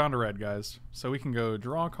 we found a red, guys. So we can go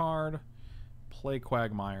draw a card, play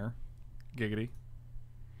Quagmire. Giggity.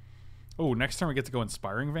 Oh, next turn we get to go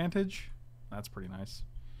Inspiring Vantage. That's pretty nice.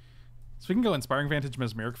 So we can go Inspiring Vantage,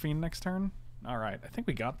 Mesmeric Fiend next turn. All right, I think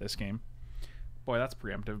we got this game. Boy, that's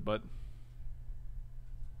preemptive, but...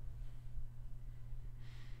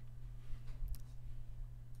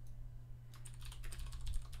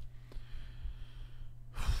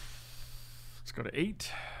 Let's go to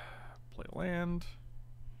 8. Play a land.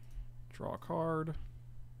 Draw a card.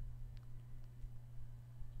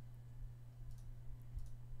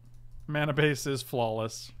 Mana base is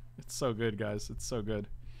flawless. It's so good, guys. It's so good.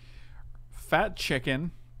 Fat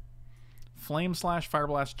Chicken. Flame Slash, Fire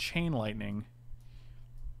Blast, Chain Lightning.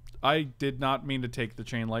 I did not mean to take the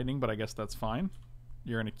Chain Lightning, but I guess that's fine.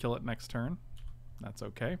 You're going to kill it next turn. That's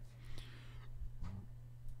okay.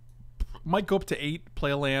 Might go up to 8,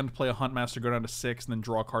 play a land, play a Huntmaster, go down to 6, and then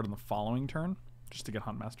draw a card on the following turn, just to get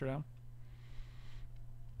Huntmaster down.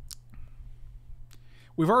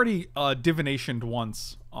 We've already divinationed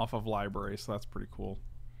once off of library, so that's pretty cool.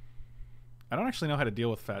 I don't actually know how to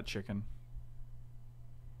deal with Fat Chicken.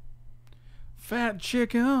 Fat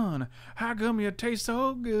Chicken, how come you taste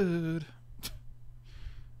so good?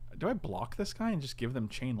 Do I block this guy and just give them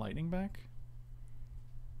Chain Lightning back?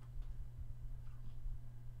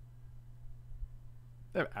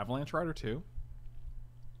 They have Avalanche Rider too?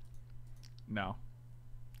 No.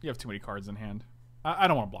 You have too many cards in hand. I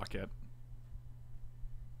don't want to block it.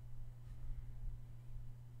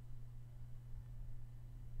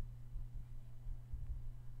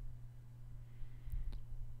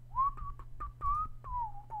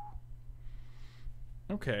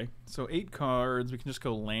 Okay, so 8 cards. We can just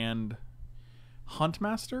go land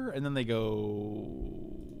Huntmaster, and then they go...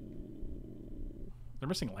 They're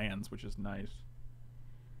missing lands, which is nice.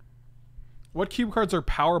 What cube cards are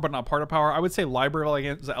power but not part of power? I would say Library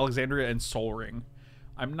of Alexandria and Sol Ring.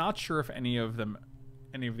 I'm not sure if any of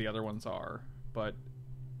the other ones are, but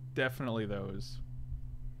definitely those.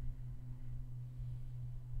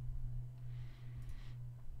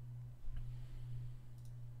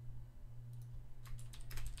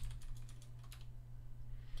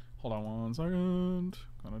 Hold on 1 second.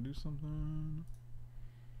 Gonna do something.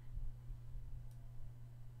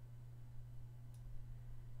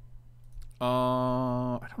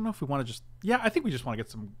 I don't know if we want to just... Yeah, I think we just want to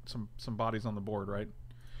get some bodies on the board, right?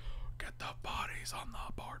 Get the bodies on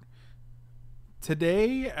the board.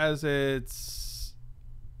 Today, as it's...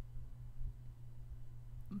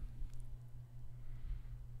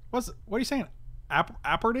 What are you saying?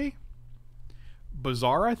 Apperty?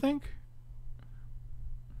 Bizarre, I think?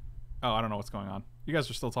 Oh, I don't know what's going on. You guys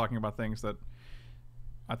are still talking about things that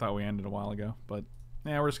I thought we ended a while ago. But,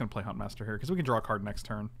 yeah, we're just going to play Huntmaster here, because we can draw a card next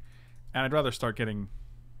turn. And I'd rather start getting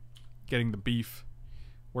the beef.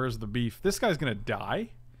 Where's the beef? This guy's going to die,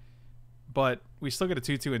 but we still get a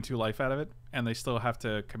 2/2 and 2 life out of it, and they still have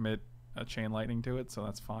to commit a Chain Lightning to it, so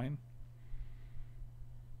that's fine.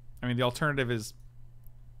 I mean, the alternative is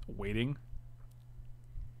waiting.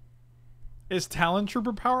 Is Talon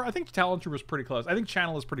Trooper power? I think Talon Trooper is pretty close. I think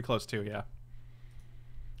Channel is pretty close too, yeah.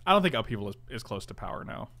 I don't think Upheaval is close to power,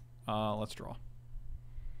 no. Let's draw.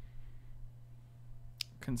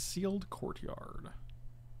 Concealed Courtyard.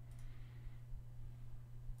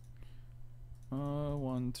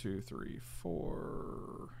 1, 2, 3,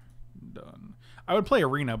 4. Done. I would play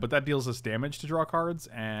Arena, but that deals us damage to draw cards,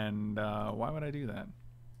 and why would I do that?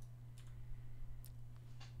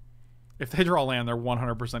 If they draw land, they're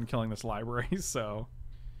 100% killing this library, so...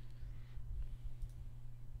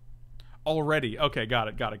 Already. Okay, got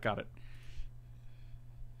it.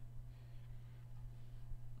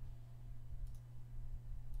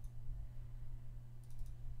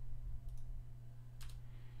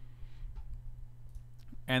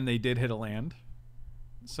 And they did hit a land.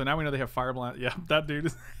 So now we know they have Fire Blast. Yeah, that dude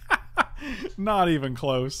is not even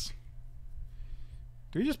close.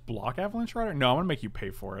 Do we just block Avalanche Rider? No, I'm going to make you pay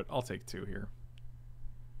for it. I'll take 2 here.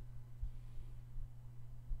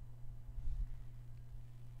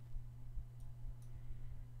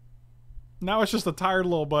 Now it's just a tired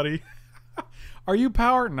little buddy. Are you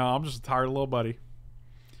power? No, I'm just a tired little buddy.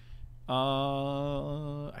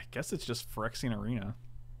 I guess it's just Phyrexian Arena.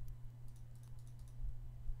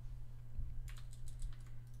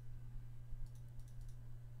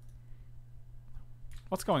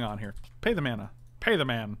 What's going on here? Pay the mana. Pay the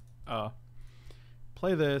man.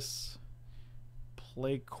 Play this.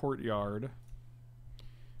 Play Courtyard.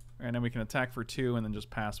 And then we can attack for 2 and then just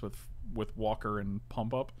pass with Walker and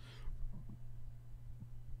Pump Up.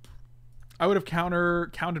 I would have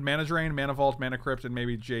counted Mana Drain, Mana Vault, Mana Crypt, and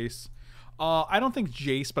maybe Jace. I don't think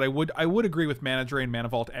Jace, but I would agree with Mana Drain, Mana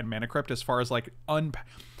Vault, and Mana Crypt as far as like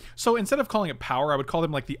So instead of calling it power, I would call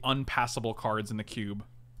them like the unpassable cards in the cube,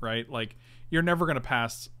 right? Like you're never gonna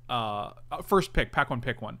pass first pick, pack 1,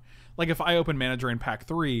 pick 1. Like if I open Mana Drain pack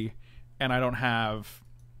 3 and I don't have,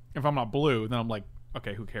 if I'm not blue, then I'm like,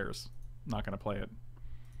 okay, who cares? I'm not gonna play it.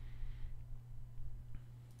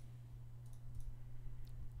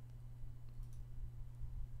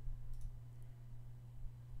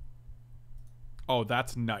 Oh,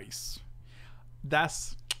 that's nice.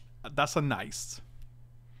 That's a nice.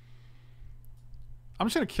 I'm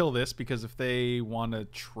just gonna kill this because if they want to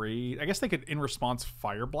trade, I guess they could in response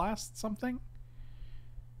Fire Blast something.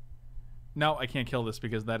 No, I can't kill this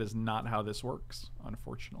because that is not how this works,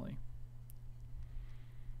 unfortunately.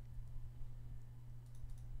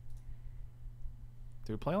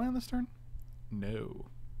 Do we play land this turn? No.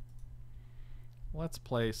 Let's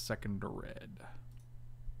play second red.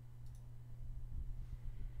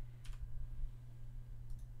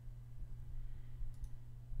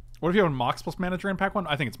 What if you have Mox plus Mana Drain pack 1?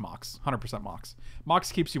 I think it's Mox. 100% Mox.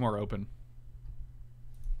 Mox keeps you more open.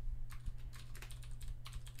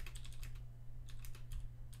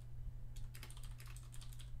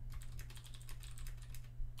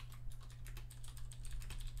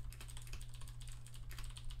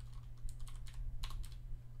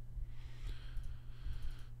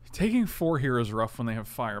 Taking 4 here is rough when they have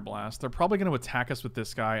Fire Blast. They're probably going to attack us with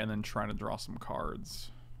this guy and then try to draw some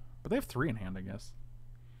cards. But they have 3 in hand, I guess.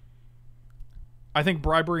 I think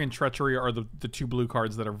Bribery and Treachery are the 2 blue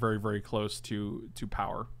cards that are very, very close to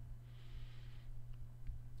power.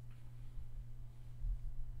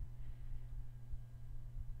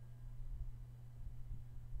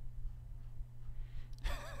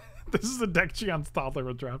 This is a deck Cheon's Toddler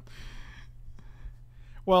would draft.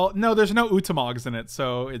 Well, no, there's no Utamogs in it,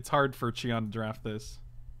 so it's hard for Cheon to draft this.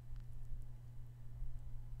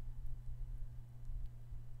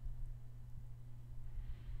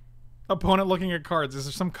 Opponent looking at cards. Is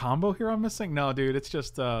there some combo here I'm missing? No, dude. It's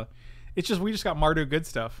just we just got Mardu good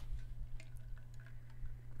stuff.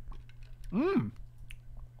 They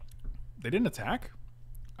didn't attack?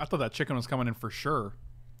 I thought that chicken was coming in for sure.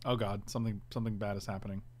 Oh god, something bad is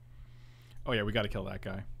happening. Oh yeah, we got to kill that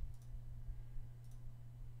guy.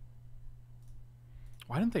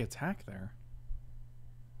 Why didn't they attack there?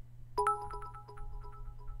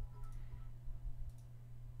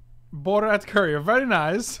 Borat Courier, very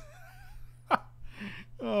nice.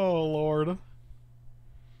 Oh, Lord.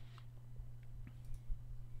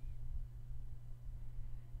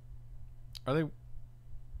 Are they...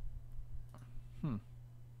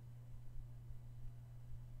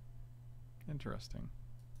 Interesting.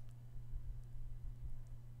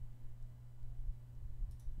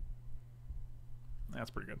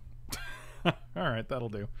 That's pretty good. Alright, that'll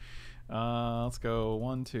do. Let's go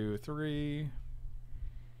 1, 2, 3.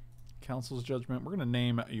 Council's Judgment. We're going to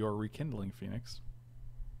name your Rekindling Phoenix.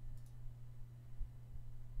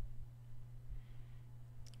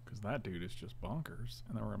 Because that dude is just bonkers.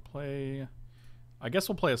 And then we're going to play... I guess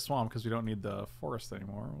we'll play a Swamp because we don't need the Forest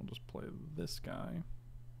anymore. We'll just play this guy.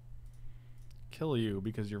 Kill you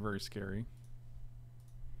because you're very scary.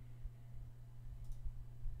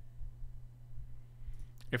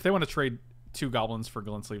 If they want to trade 2 goblins for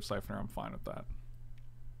Glint Sleeve Siphoner, I'm fine with that.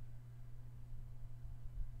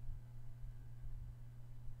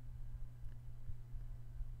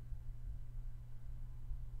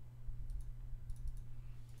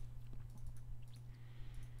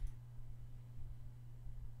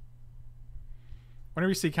 Whenever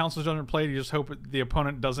you see Council's Judgment played, you just hope the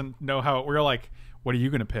opponent doesn't know how... We're like, what are you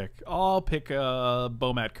going to pick? Oh, I'll pick a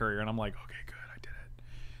Bomat Courier. And I'm like, okay, good, I did it.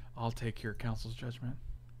 I'll take your Council's Judgment.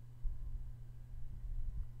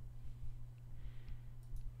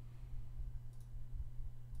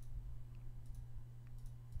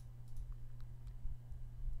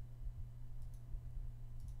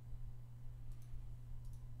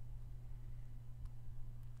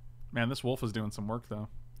 Man, this wolf is doing some work, though.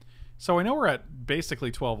 So I know we're at basically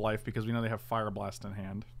 12 life because we know they have Fire Blast in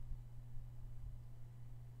hand.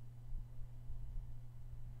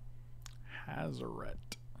 Hazaret.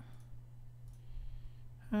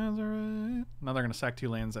 Hazaret. Now they're going to sack 2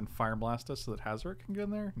 lands and Fire Blast us so that Hazaret can get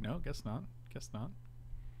in there? No, guess not. Guess not.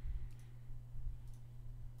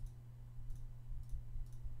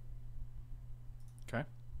 Okay.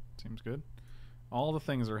 Seems good. All the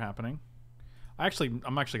things are happening. I'm actually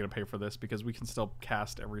going to pay for this because we can still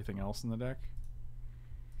cast everything else in the deck.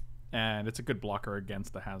 And it's a good blocker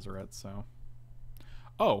against the Hazaret, so...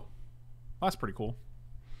 Oh. That's pretty cool.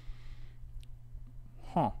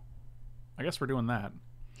 Huh. I guess we're doing that.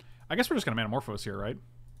 I guess we're just going to Manamorphose here, right?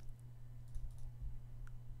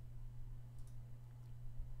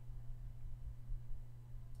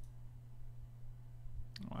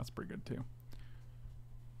 Oh, that's pretty good, too.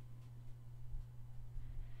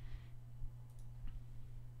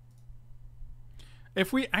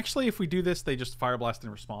 If we do this, they just Fire Blast in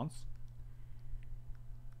response.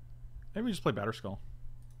 Maybe we just play Batterskull.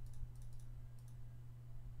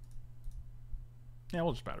 Yeah,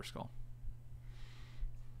 we'll just Batterskull.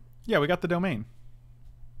 Yeah, we got the domain.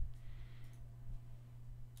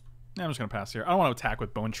 Yeah, I'm just going to pass here. I don't want to attack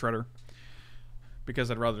with Bone Shredder because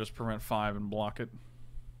I'd rather just prevent 5 and block it.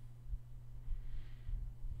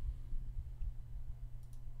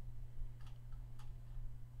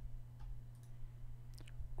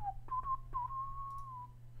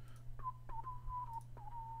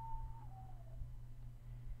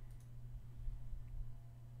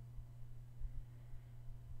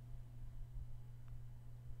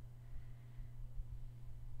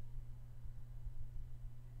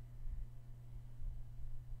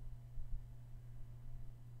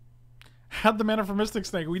 Had the mana for Mystic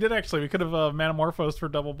Snake. We did actually. We could have Manamorphosed for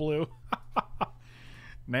double blue.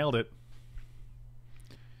 Nailed it.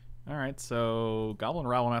 Alright, so Goblin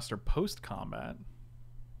Rabblemaster post combat.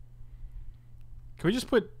 Can we just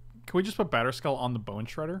put Batterskull on the Bone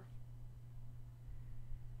Shredder?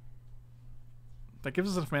 That gives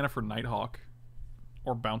us enough mana for Nighthawk.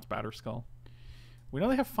 Or bounce Batterskull. We know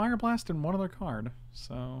they have Fire Blast in one other card,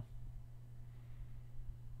 so...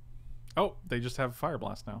 Oh, they just have Fire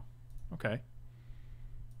Blast now. Okay.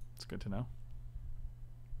 That's good to know.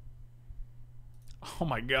 Oh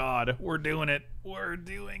my god, we're doing it. We're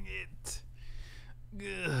doing it.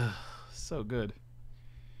 Ugh, so good.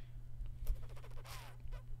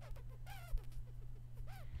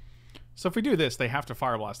 So if we do this, they have to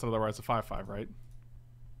Fire Blast, otherwise a 5/5, right?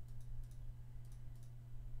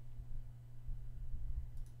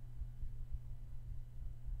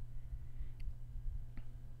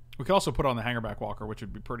 We could also put on the Hangerback Walker, which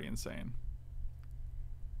would be pretty insane.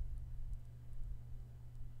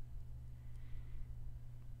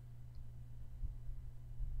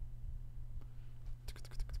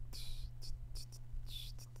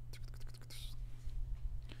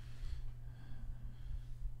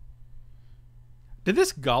 Did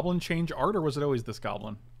this goblin change art, or was it always this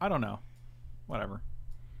goblin? I don't know. Whatever.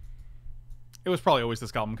 It was probably always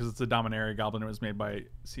this goblin because it's a Dominaria goblin. It was made by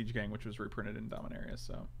Siege Gang, which was reprinted in Dominaria,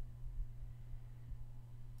 so...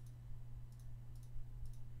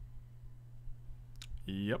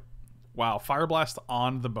 Yep. Wow, Fire Blast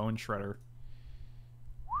on the Bone Shredder.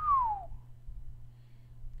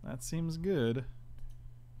 That seems good.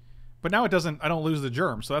 But now it doesn't... I don't lose the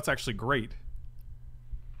germ, so that's actually great.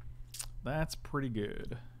 That's pretty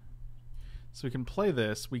good. So we can play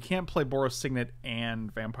this. We can't play Boros Signet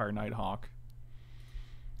and Vampire Nighthawk.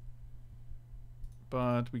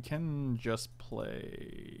 But we can just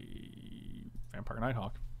play Vampire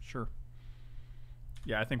Nighthawk. Sure.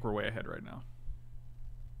 Yeah, I think we're way ahead right now.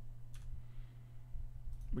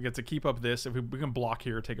 We get to keep up this. If we can block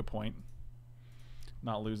here, take a point.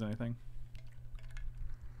 Not lose anything.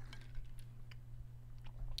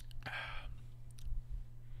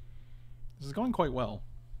 This is going quite well.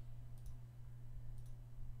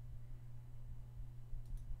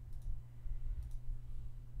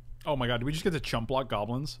 Oh my god, did we just get to chump block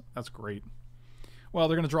goblins? That's great. Well,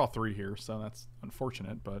 they're going to draw 3 here, so that's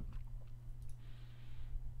unfortunate, but...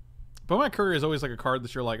 Bomat Courier is always like a card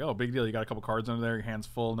that you're like, oh, big deal, you got a couple cards under there, your hand's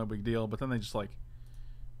full, no big deal, but then they just like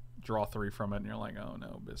draw 3 from it, and you're like, oh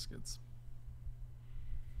no, biscuits.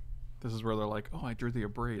 This is where they're like, oh, I drew the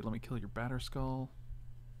Abrade, let me kill your Batterskull.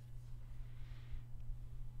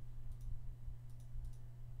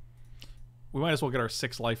 We might as well get our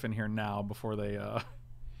 6 life in here now before they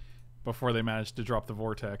manage to drop the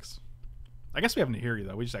Vortex. I guess we have Nahiri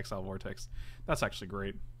though. We just exile Vortex. That's actually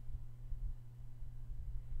great.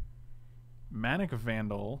 Manic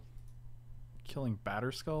Vandal killing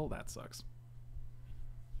Batterskull? That sucks.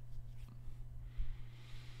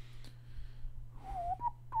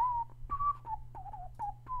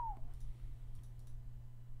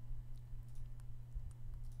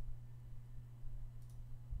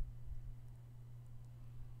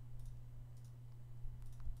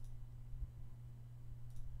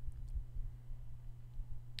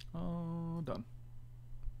 done.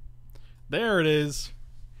 There it is.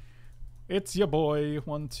 It's your boy.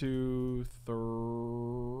 1, 2,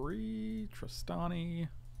 3. Tristani.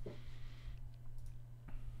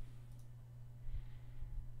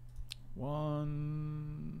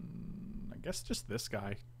 1. I guess just this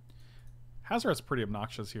guy. Hazard's pretty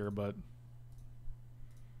obnoxious here, but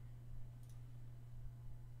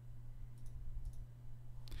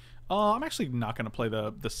I'm actually not going to play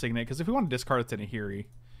the Signet, because if we want to discard it to Nahiri,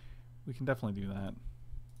 we can definitely do that.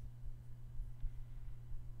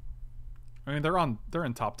 I mean, they're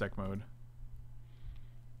in top deck mode.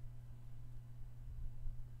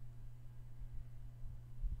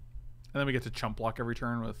 And then we get to chump block every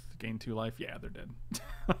turn with gain 2 life. Yeah, they're dead.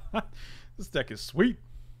 This deck is sweet.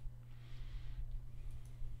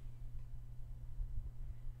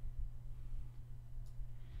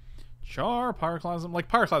 Char, Pyroclasm. Like,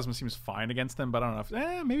 Pyroclasm seems fine against them, but I don't know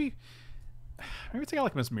if... maybe take out,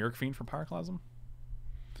 like, Mesmeric Fiend for Pyroclasm.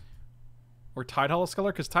 Or Tidehollow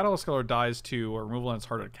Sculler, because Tidehollow Sculler dies to a removal and it's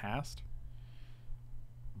harder to cast.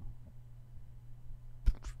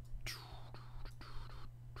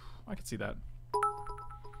 I can see that.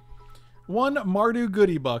 1 Mardu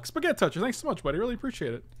Goodie Buck. Spaghetti Toucher, thanks so much, buddy. Really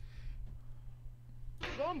appreciate it.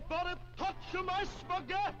 Somebody touch my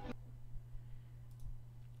spaghetti!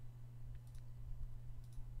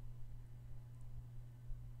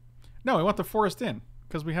 No, we want the Forest Inn,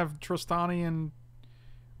 because we have Tristani and...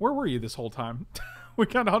 Where were you this whole time? We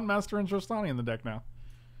got Huntmaster and Tristani in the deck now.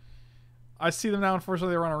 I see them now.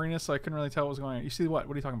 Unfortunately, they were on Arena, so I couldn't really tell what was going on. You see what?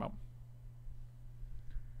 What are you talking about?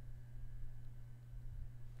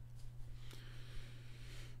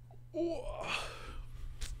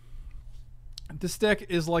 This deck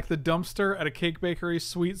is like the dumpster at a cake bakery.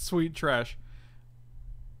 Sweet, sweet trash.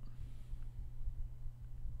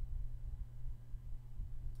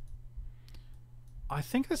 I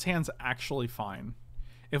think this hand's actually fine.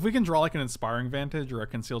 If we can draw like an Inspiring Vantage or a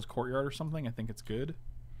Concealed Courtyard or something, I think it's good.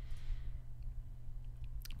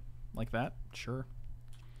 Like that? Sure.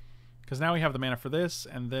 Because now we have the mana for this,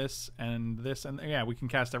 and this, and this, and yeah, we can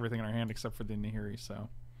cast everything in our hand except for the Nahiri, so.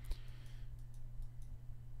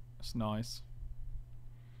 It's nice.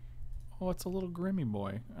 Oh, it's a little Grimmy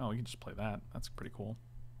boy. Oh, we can just play that. That's pretty cool.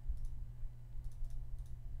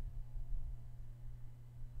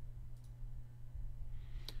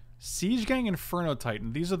 Siege Gang, Inferno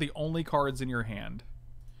Titan. These are the only cards in your hand.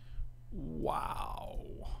 Wow.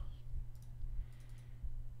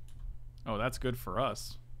 Oh, that's good for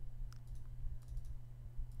us.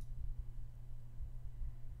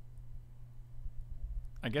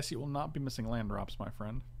 I guess you will not be missing land drops, my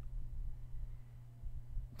friend.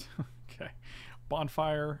 Okay.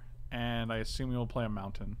 Bonfire, and I assume you'll play a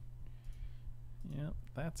mountain. Yep,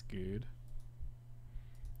 that's good.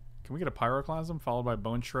 Can we get a Pyroclasm followed by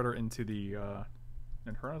Bone Shredder into the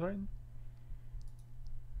Inferno Titan?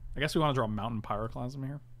 I guess we want to draw a Mountain Pyroclasm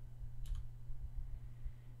here.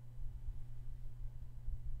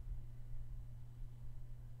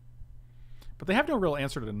 But they have no real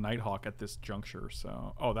answer to the Nighthawk at this juncture,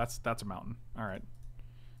 so... Oh, that's a mountain. Alright.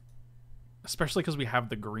 Especially because we have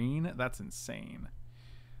the green. That's insane.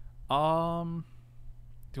 Do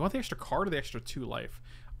you want the extra card or the extra 2 life?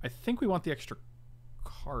 I think we want the extra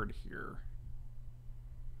card here.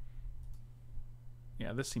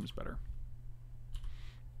 Yeah, this seems better.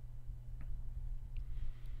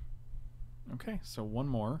 Okay, so 1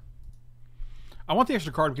 more. I want the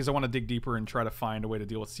extra card because I want to dig deeper and try to find a way to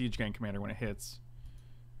deal with Siege Gang Commander when it hits.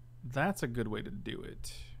 That's a good way to do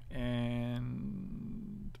it.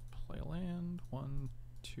 And play a land. 1,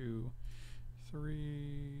 2,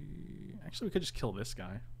 3. Actually, we could just kill this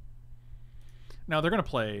guy. Now, they're going to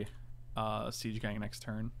play Siege Gang next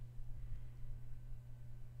turn.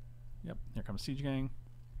 Yep, here comes Siege Gang.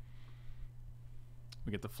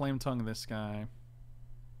 We get the Flame Tongue this guy.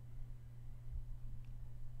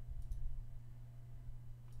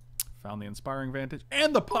 Found the Inspiring Vantage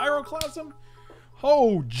and the Pyroclasm.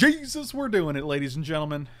 Oh, Jesus, we're doing it, ladies and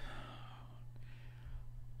gentlemen.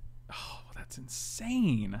 Oh, that's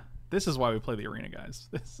insane. This is why we play the arena, guys.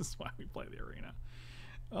 This is why we play the arena.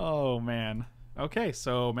 Oh, man. Okay,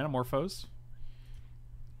 so Manamorphose.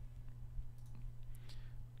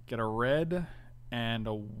 Get a red and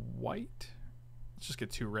a white. Let's just get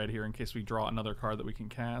 2 red here in case we draw another card that we can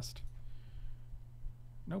cast.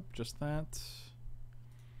 Nope, just that.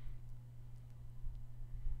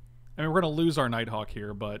 I mean, we're going to lose our Nighthawk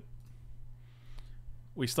here, but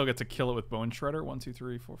we still get to kill it with Bone Shredder. 1, 2,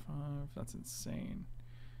 3, 4, 5. That's insane.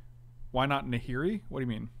 Why not Nahiri? What do you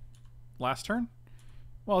mean? Last turn?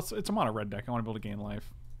 Well, it's a mono red deck. I want to be able to gain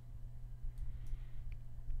life.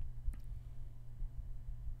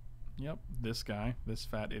 Yep, this guy, this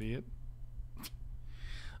fat idiot.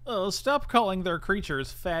 Oh, stop calling their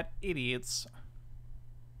creatures fat idiots.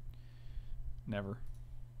 Never.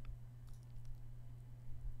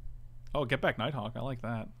 Oh, get back Nighthawk. I like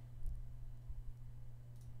that.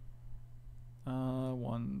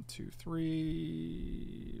 1, 2,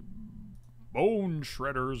 3. Bone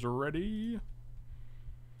Shredders ready.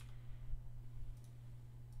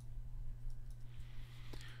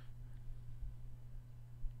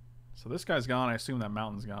 So this guy's gone. I assume that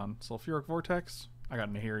mountain's gone. Sulfuric Vortex. I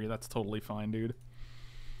got Nahiri. That's totally fine, dude.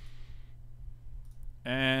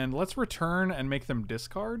 And let's return and make them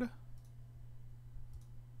discard.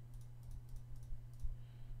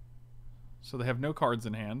 So they have no cards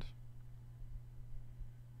in hand.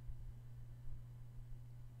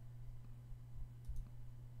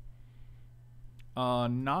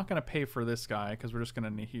 Not going to pay for this guy because we're just going to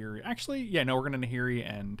Nahiri. Actually, yeah, no, we're going to Nahiri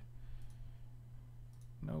and...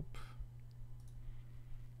 Nope.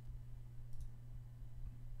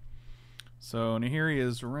 So Nahiri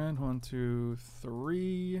is red. 1, 2,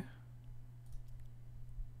 3.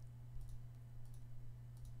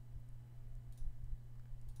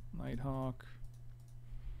 Nighthawk.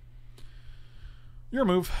 Your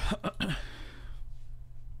move.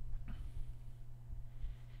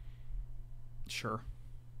 Sure.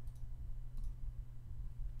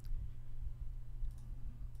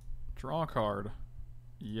 Draw a card.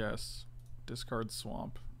 Yes. Discard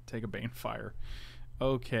Swamp. Take a Banefire.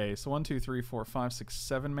 Okay, so 1, 2, 3, 4, 5, 6,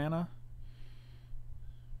 7 mana.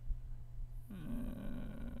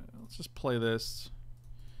 Let's just play this.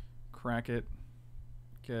 Crack it.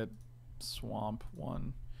 Get Swamp.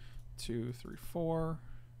 1, 2, 3, 4.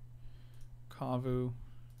 Kavu.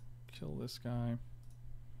 Kill this guy.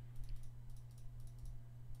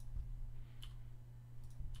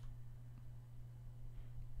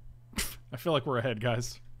 I feel like we're ahead,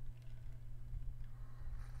 guys.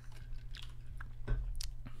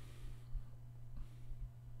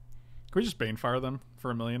 Can we just Banefire them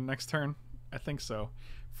for 1,000,000 next turn? I think so.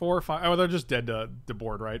 4 or 5. Oh, they're just dead to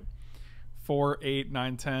board, right? 4, 8,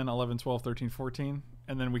 9, 10, 11, 12, 13, 14.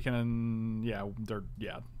 And then we can... Yeah, they're...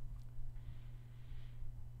 Yeah.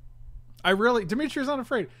 Dimitri's not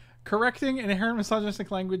afraid. Correcting inherent misogynistic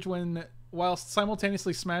language whilst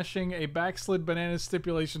simultaneously smashing a backslid banana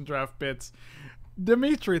stipulation draft bits.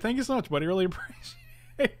 Dimitri, thank you so much, buddy. Really appreciate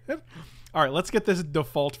it. All right, let's get this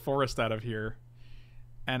default forest out of here.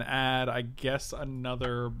 And add, I guess,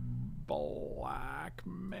 another black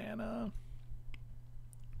mana.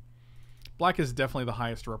 Black is definitely the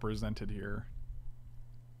highest represented here.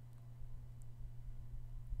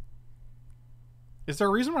 Is there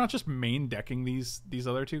a reason we're not just main decking these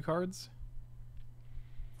other two cards?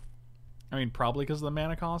 I mean, probably because of the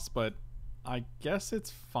mana cost, but I guess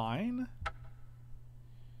it's fine.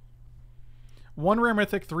 1 rare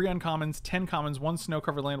mythic, 3 uncommons, 10 commons, 1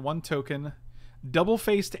 snow-covered land, 1 token,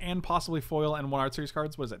 double-faced and possibly foil, and 1 art series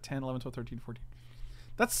cards. What is that? 10, 11, 12, 13, 14.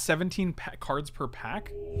 That's 17 cards per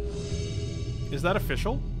pack? Is that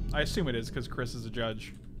official? I assume it is because Chris is a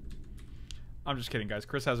judge. I'm just kidding, guys.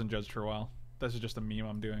 Chris hasn't judged for a while. This is just a meme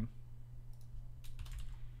I'm doing.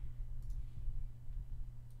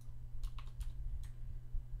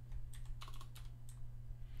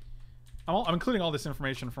 I'm including all this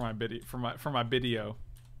information for my video.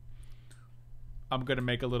 I'm gonna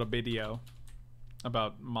make a little video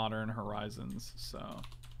about Modern Horizons. So,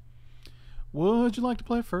 would you like to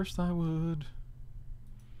play first? I would.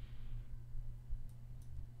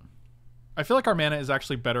 I feel like our mana is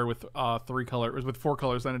actually better with 4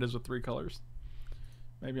 colors than it is with 3 colors.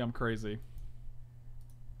 Maybe I'm crazy.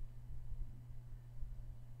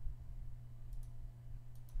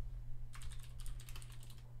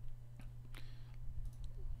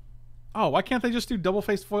 Oh, why can't they just do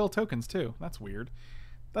double-faced foil tokens too? That's weird.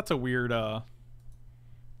 That's a weird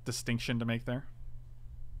distinction to make there.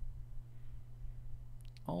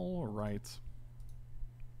 All right.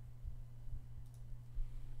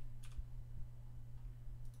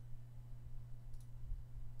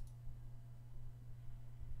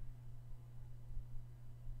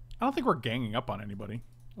 I don't think we're ganging up on anybody.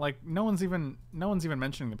 Like no one's even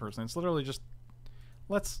mentioning the person. It's literally just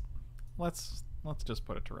let's just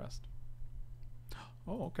put it to rest.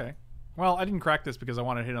 Oh, okay. Well, I didn't crack this because I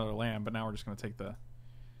wanted to hit another land, but now we're just gonna take the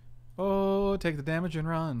take the damage and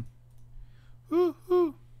run.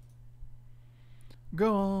 Ooh.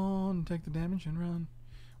 Go on, take the damage and run.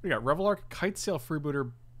 We got Revelark, Kitesail,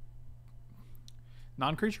 Freebooter,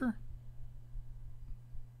 non-creature?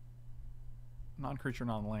 Non-creature,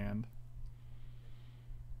 non-land.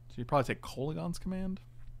 So you probably take Koligon's Command.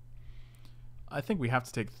 I think we have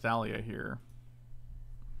to take Thalia here.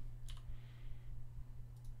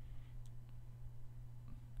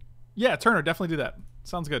 Yeah, Turner, definitely do that.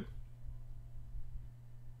 Sounds good.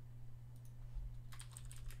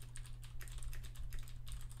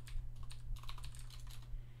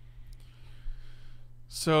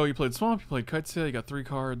 So you played Swamp, you played Kite Sail, you got 3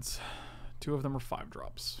 cards. 2 of them are 5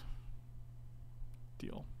 drops.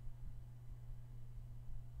 Deal.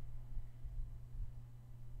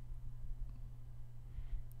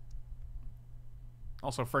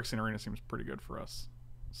 Also, Phyrexian Arena seems pretty good for us.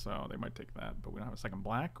 So they might take that, but we don't have a second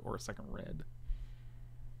black or a second red.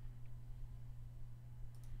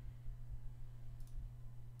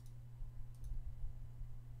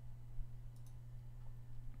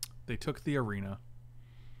 They took the arena.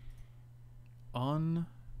 Unbelievable.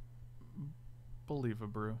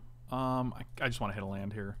 I just want to hit a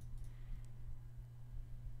land here.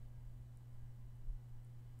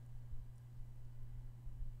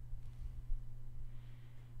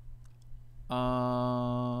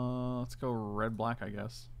 Let's go red-black, I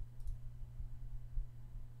guess.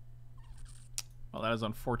 Well, that is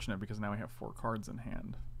unfortunate because now we have 4 cards in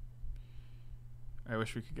hand. I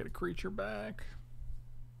wish we could get a creature back.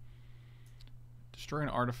 Destroy an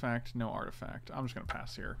artifact, no artifact. I'm just going to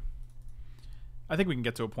pass here. I think we can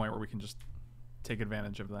get to a point where we can just take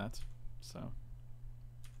advantage of that. So.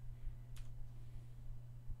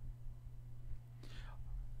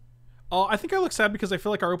 I think I look sad because I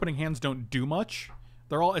feel like our opening hands don't do much.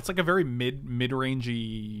 They're all, it's like a very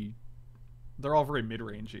mid-rangey. They're all very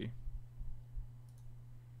mid-rangey.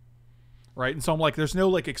 Right? And so I'm like, there's no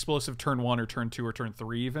like explosive turn 1 or turn 2 or turn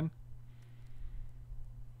 3 even.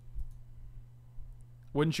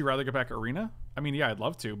 Wouldn't you rather get back Arena? I mean, yeah, I'd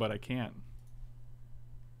love to, but I can't.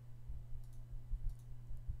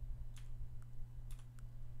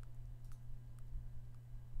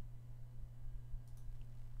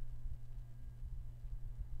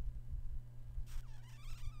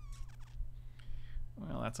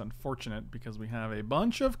 Well, that's unfortunate because we have a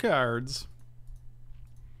bunch of cards.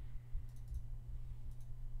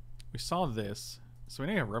 We saw this. So we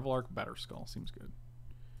need a Revelark Batterskull. Seems good.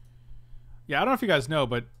 Yeah, I don't know if you guys know,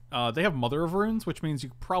 but they have Mother of Runes, which means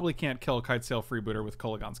you probably can't kill a Kite Sail Freebooter with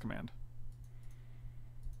Kolaghan's Command.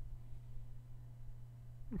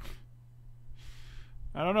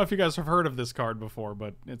 I don't know if you guys have heard of this card before,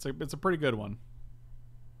 but it's a pretty good one.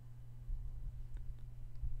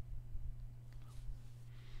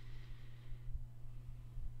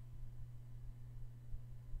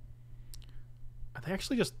 They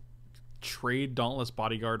actually just trade Dauntless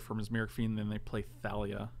Bodyguard from Mesmeric Fiend, and then they play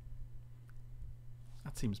Thalia.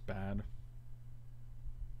 That seems bad.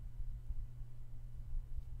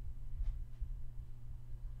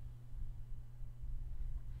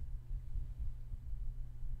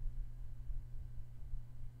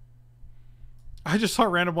 I just saw a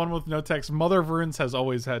random one with no text. Mother of Runes has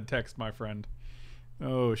always had text, my friend.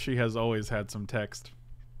 Oh, she has always had some text.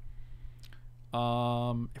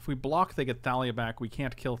 If we block, they get Thalia back. We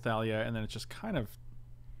can't kill Thalia, and then it's just kind of...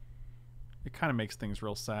 It kind of makes things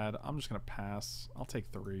real sad. I'm just going to pass. I'll take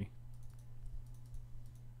 3.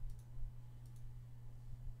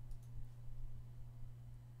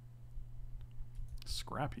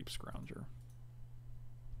 Scrap Heap Scrounger.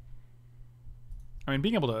 I mean,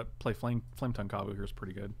 being able to play Flame Tongue Kavu here is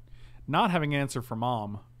pretty good. Not having answer for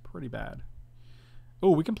Mom, pretty bad. Oh,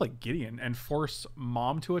 we can play Gideon and force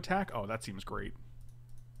Mom to attack? Oh, that seems great.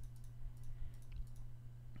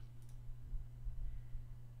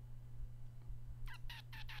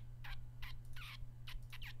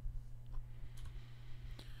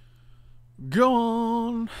 Go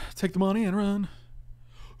on. Take the money and run.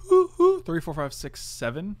 Ooh, 3, 4, 5, 6,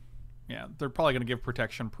 7. Yeah, they're probably going to give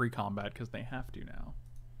protection pre-combat because they have to now.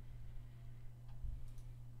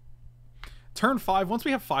 Turn 5, once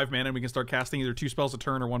we have 5 mana and we can start casting either 2 spells a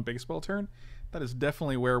turn or 1 big spell a turn, that is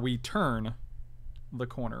definitely where we turn the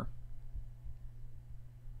corner.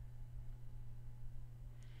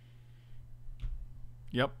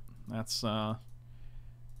 Yep, that's a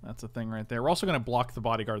thing right there. We're also going to block the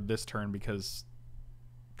Bodyguard this turn because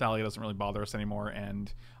Thalia doesn't really bother us anymore,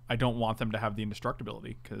 and I don't want them to have the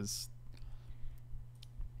indestructibility because...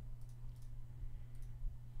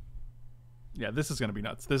 Yeah, this is going to be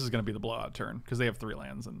nuts. This is going to be the blowout turn because they have 3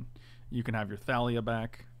 lands, and you can have your Thalia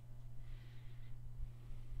back.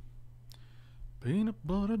 Peanut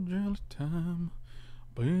butter jelly time.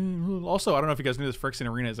 Also, I don't know if you guys knew this, Phyrexian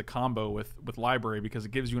Arena is a combo with Library because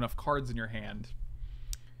it gives you enough cards in your hand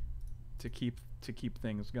to keep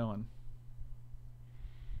things going.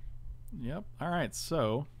 Yep. All right.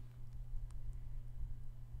 So,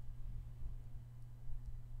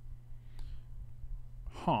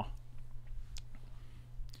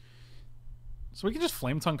 So we can just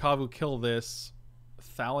Flame Tongue Kavu, kill this,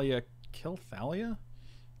 Thalia. Kill Thalia?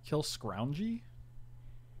 Kill Scroungy?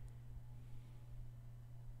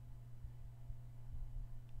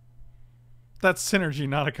 That's synergy,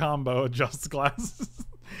 not a combo. Adjust glasses.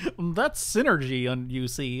 That's synergy on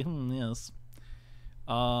UC. Yes.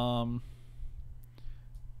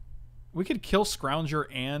 We could kill Scrounger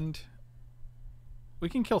and... We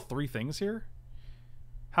can kill 3 things here?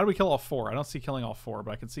 How do we kill all 4? I don't see killing all 4,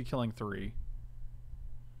 but I can see killing 3.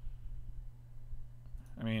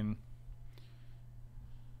 I mean...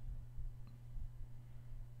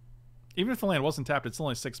 Even if the land wasn't tapped, it's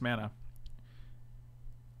only 6 mana.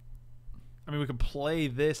 I mean, we could play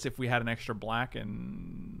this if we had an extra black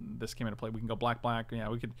and this came into play. We can go black, black. Yeah,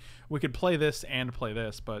 we could play this and play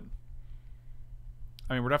this, but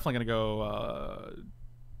I mean, we're definitely gonna go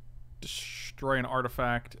destroy an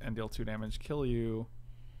artifact and deal 2 damage. Kill you.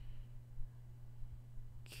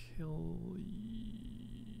 Kill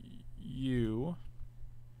you.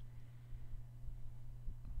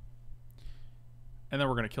 And then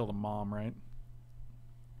we're gonna kill the mom, right?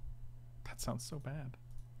 That sounds so bad.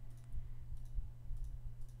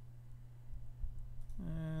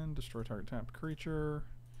 And destroy target tapped creature.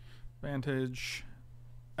 Vantage.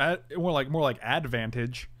 More like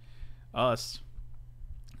advantage. Us.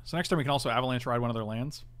 So next turn we can also avalanche ride one of their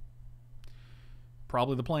lands.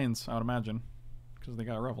 Probably the plains, I would imagine, because they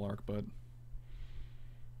got a Revel Arc. But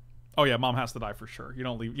oh yeah, mom has to die for sure. You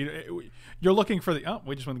don't leave. You're looking for the. Oh,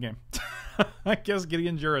 we just won the game. I guess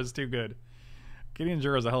Gideon Jura is too good. Gideon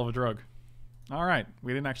Jura is a hell of a drug. All right,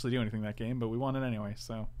 we didn't actually do anything that game, but we won it anyway.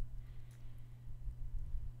 So.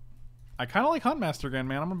 I kind of like Huntmaster again,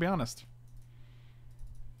 man. I'm going to be honest.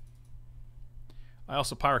 I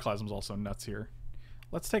also... Pyroclasm's also nuts here.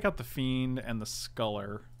 Let's take out the Fiend and the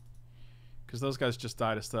Sculler. Because those guys just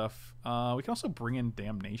die to stuff. We can also bring in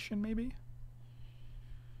Damnation, maybe?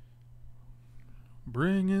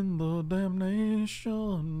 Bring in the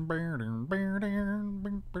Damnation. I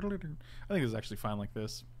think this is actually fine like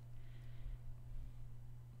this.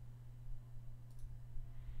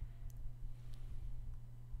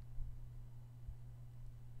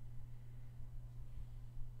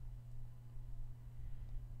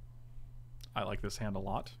 I like this hand a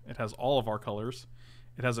lot. It has all of our colors.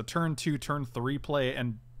 It has a turn 2, turn 3 play,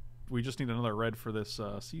 and we just need another red for this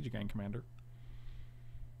Siege Gang Commander.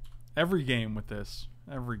 Every game with this.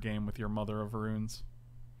 Every game with your Mother of Runes.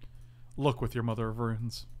 Look with your Mother of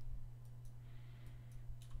Runes.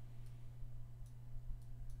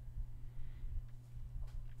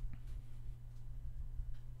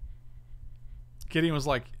 Gideon was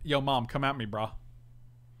like, yo, mom, come at me, brah.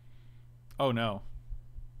 Oh, no.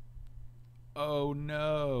 Oh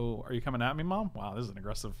no. Are you coming at me, mom? Wow, this is an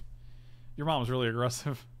aggressive. Your mom's really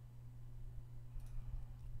aggressive.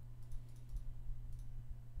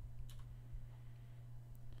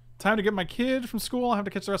 Time to get my kid from school. I have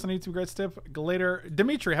to catch the rest on YouTube. Great tip. Later.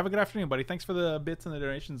 Dimitri, have a good afternoon, buddy. Thanks for the bits and the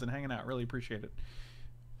donations and hanging out. Really appreciate it.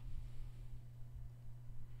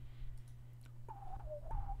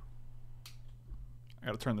 I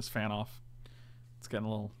gotta turn this fan off. It's getting a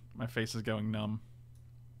little... My face is going numb.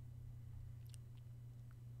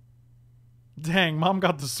 Dang, mom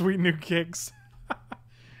got the sweet new kicks.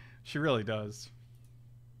 She really does.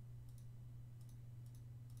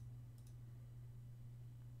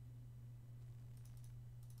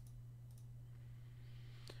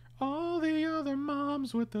 All the other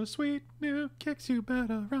moms with the sweet new kicks, you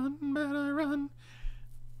better run, better run.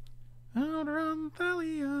 Outrun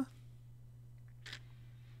Thalia.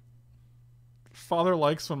 Father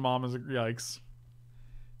likes when mom is... Yikes.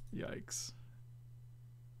 Yikes.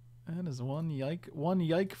 That is one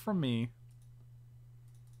yike from me.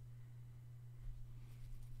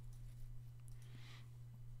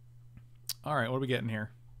 Alright, what are we getting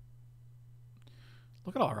here?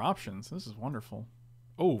 Look at all our options. This is wonderful.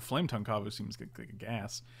 Oh, Flame Tongue Kavu seems like a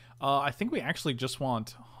gas. I think we actually just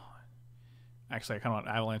want... Actually, I kind of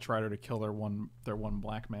want Avalanche Rider to kill their one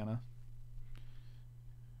black mana.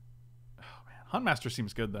 Oh, man. Huntmaster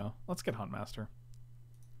seems good, though. Let's get Huntmaster.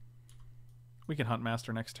 We can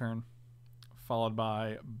Huntmaster next turn, followed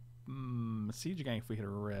by Siege Gang if we hit a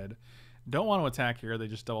red. Don't want to attack here. They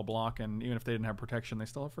just double block, and even if they didn't have protection, they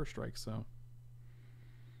still have first strike. So,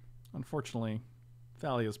 unfortunately,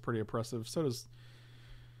 Thalia is pretty oppressive. So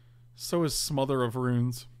is Smother of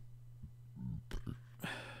Runes.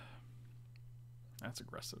 That's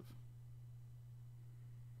aggressive.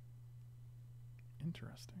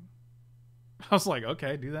 Interesting. I was like,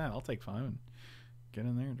 okay, do that. I'll take 5 and get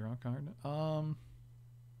in there and draw a card.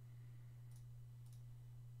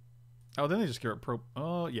 Oh, then they just give it pro...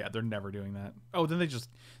 Oh, yeah, they're never doing that. Oh, then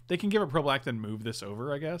they can give it pro black, then move this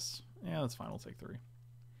over, I guess. Yeah, that's fine. We'll take 3.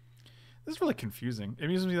 This is really confusing. It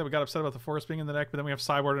amuses me that we got upset about the forest being in the deck, but then we have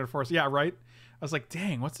sideboard and a forest. Yeah, right? I was like,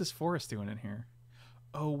 dang, what's this forest doing in here?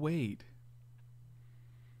 Oh, wait.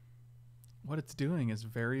 What it's doing is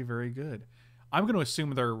very, very good. I'm going to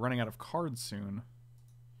assume they're running out of cards soon.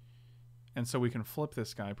 And so we can flip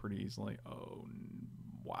this guy pretty easily. Oh,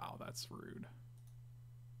 wow, that's rude.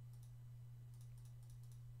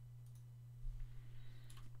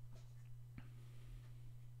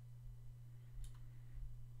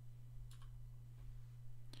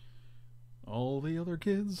 All the other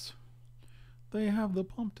kids, they have the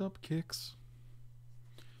pumped up kicks.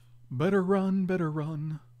 Better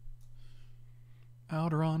run,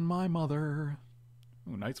 outrun my mother.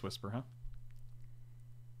 Ooh, Night's Whisper, huh?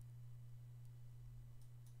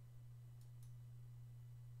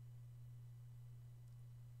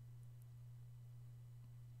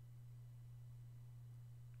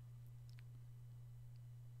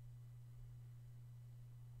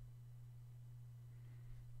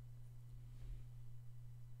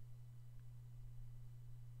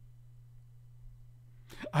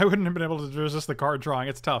 I wouldn't have been able to resist the card drawing.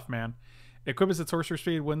 It's tough, man. Equip is at sorcerer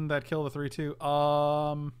speed. Wouldn't that kill the 3/2?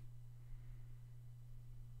 Oh,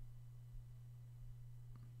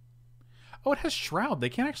 it has Shroud. They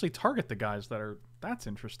can't actually target the guys that are... That's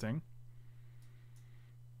interesting.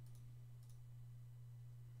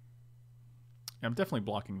 Yeah, I'm definitely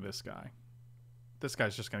blocking this guy. This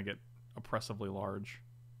guy's just going to get oppressively large.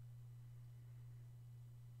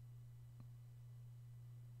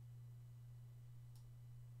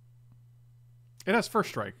 It has First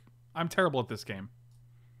Strike. I'm terrible at this game.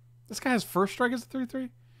 This guy has First Strike as a 3/3?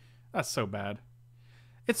 That's so bad.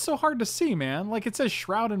 It's so hard to see, man. Like, it says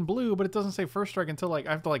Shroud in blue, but it doesn't say First Strike until, like,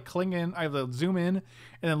 I have to, like, cling in. I have to zoom in and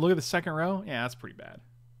then look at the second row. Yeah, that's pretty bad.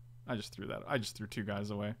 I just threw that. I just threw two guys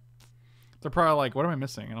away. They're probably like, what am I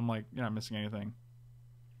missing? And I'm like, you're not missing anything.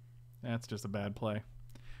 That's just a bad play.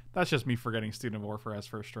 That's just me forgetting Student of Warfare has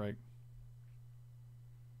First Strike.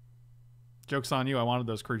 Joke's on you. I wanted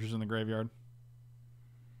those creatures in the graveyard.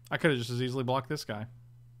 I could have just as easily blocked this guy.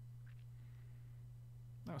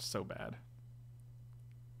 That was so bad.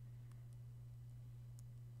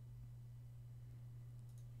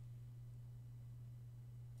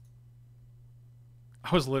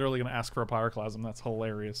 I was literally going to ask for a Pyroclasm. That's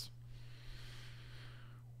hilarious.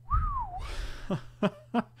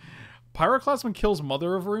 Pyroclasm kills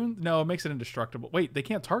Mother of Runes? No, it makes it indestructible. Wait, they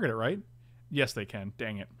can't target it, right? Yes, they can.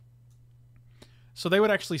 Dang it. So they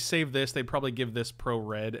would actually save this. They'd probably give this pro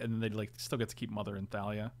red, and then they'd like still get to keep Mother and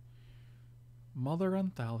Thalia. Mother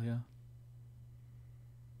and Thalia.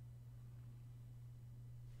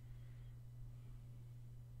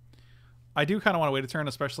 I do kind of want to wait a turn,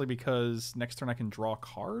 especially because next turn I can draw a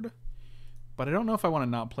card. But I don't know if I want to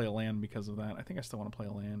not play a land because of that. I think I still want to play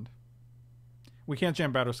a land. We can't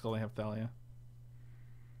jam Batterskull. They have Thalia.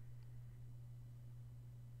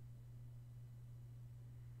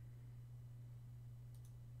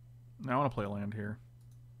 I want to play a land here.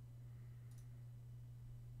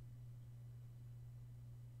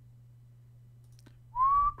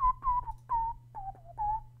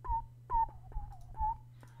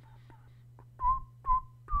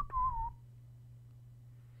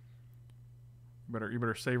 You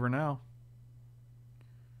better save her now.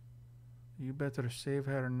 You better save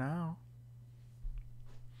her now.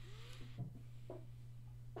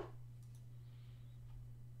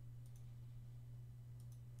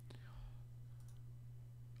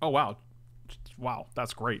 Oh, wow. Wow,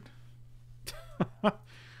 that's great.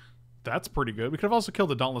 That's pretty good. We could have also killed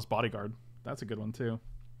the Dauntless Bodyguard. That's a good one, too.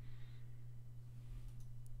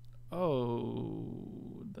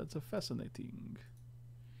 Oh, that's a fascinating.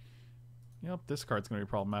 Yep, this card's going to be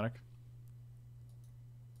problematic.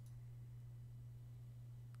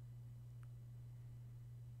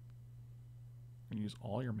 And use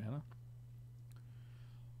all your mana.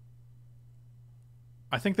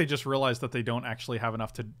 I think they just realized that they don't actually have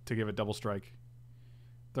enough to give it double strike.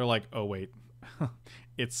 They're like, oh, wait.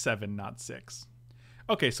 It's 7, not 6.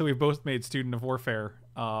 Okay, so we've both made Student of Warfare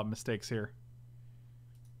mistakes here.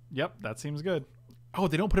 Yep, that seems good. Oh,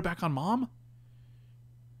 they don't put it back on Mom?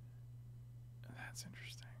 That's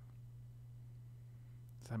interesting.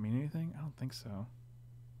 Does that mean anything? I don't think so.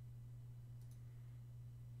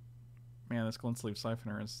 Man, this Glint-Sleeve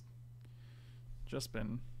Siphoner has just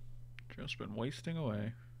been wasting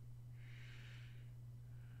away.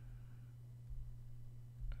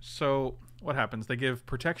 So what happens? They give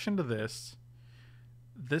protection to this.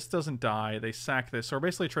 This doesn't die. They sack this. So we're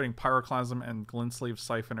basically trading Pyroclasm and Glint-Sleeve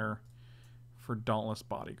Siphoner for Dauntless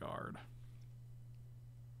Bodyguard.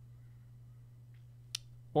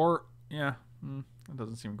 Or, yeah, that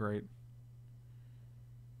doesn't seem great.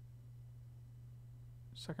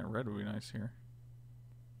 Second red would be nice here.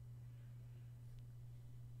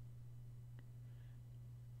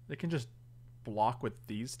 They can just block with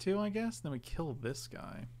these two, I guess. Then we kill this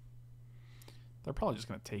guy. They're probably just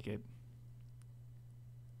going to take it.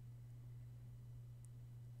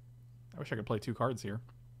 I wish I could play 2 cards here.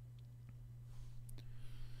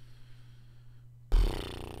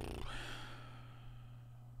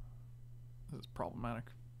 This is problematic.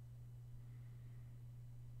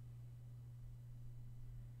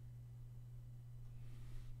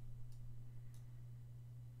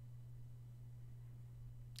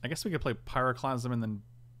 I guess we could play Pyroclasm and then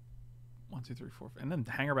 1, 2, 3, 4, and then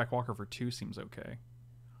Hangerback Walker for 2 seems okay.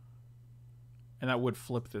 And that would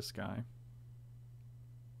flip this guy.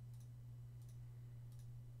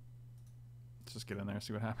 Let's just get in there and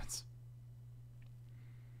see what happens.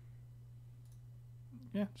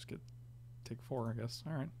 Yeah, just take 4, I guess.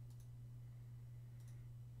 All right.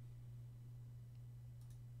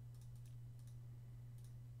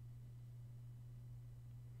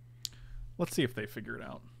 Let's see if they figure it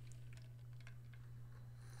out.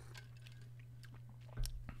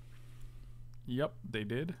 Yep, they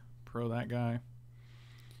did. Pro that guy.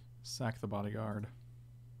 Sack the bodyguard.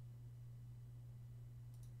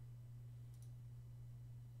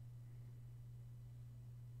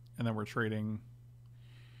 And then we're trading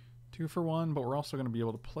 2 for 1, but we're also going to be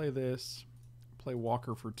able to play this. Play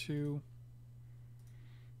Walker for 2.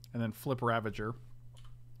 And then flip Ravager.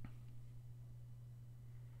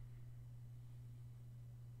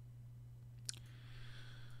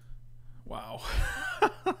 Wow.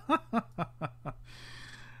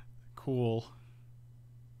 Cool.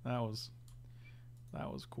 That was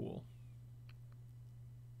cool.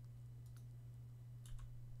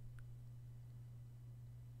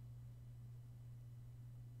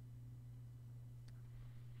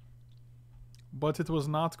 But it was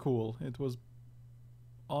not cool. It was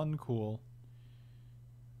uncool.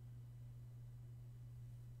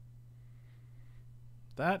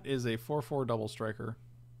 That is a 4/4 double striker.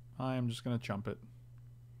 I am just going to chump it.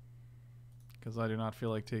 Because I do not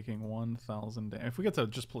feel like taking 1,000 damage. If we get to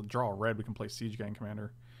just draw a red, we can play Siege Gang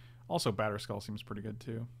Commander. Also, Batterskull seems pretty good,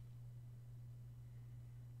 too.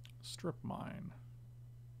 Strip Mine.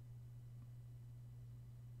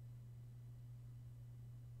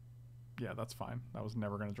 Yeah, that's fine. That was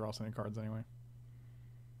never going to draw us any cards anyway.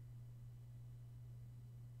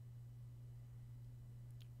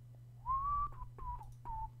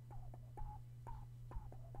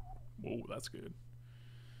 Whoa, that's good.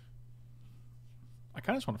 I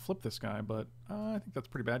kind of just want to flip this guy, but I think that's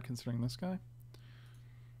pretty bad considering this guy.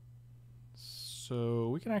 So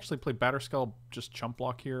we can actually play Batterskull, just chump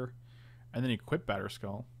block here, and then equip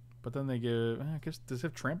Batterskull. But then they give, I guess, does it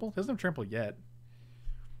have trample? It doesn't have trample yet.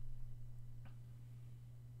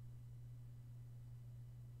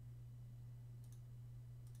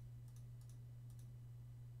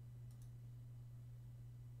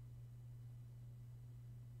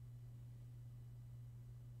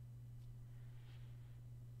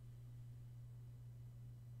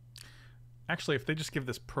 Actually, if they just give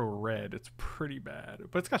this pro red, it's pretty bad.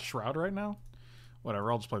 But it's got Shroud right now.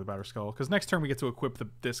 Whatever, I'll just play the Batterskull. Because next turn we get to equip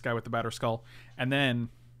this guy with the Batterskull. And then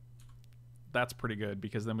that's pretty good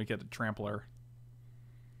because then we get a Trampler.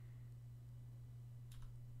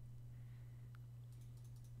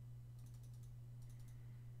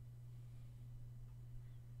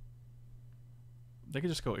 They could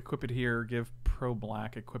just go equip it here, give pro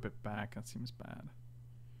black, equip it back. That seems bad.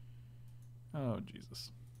 Oh,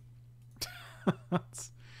 Jesus.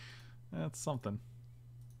 That's something.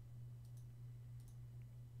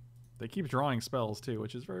 They keep drawing spells too,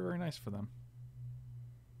 which is very, very nice for them.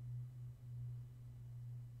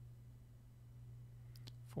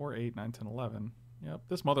 Four, 8, 9, 10, 11. Yep,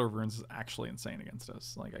 this Mother of Runes is actually insane against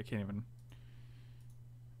us. Like, I can't even...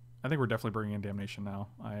 I think we're definitely bringing in Damnation now.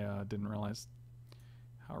 I didn't realize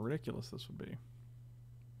how ridiculous this would be.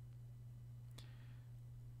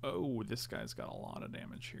 Oh, this guy's got a lot of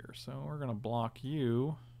damage here. So we're going to block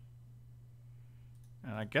you.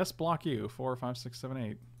 And I guess block you. 4, 5, 6, 7,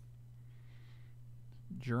 8.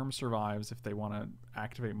 Germ survives if they want to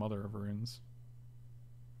activate Mother of Runes.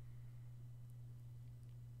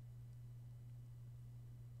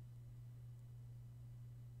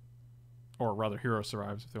 Or rather, Hero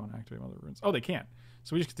survives if they want to activate Mother of Runes. Oh, they can't.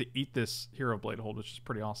 So we just get to eat this Hero Blade Hold, which is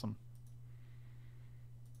pretty awesome.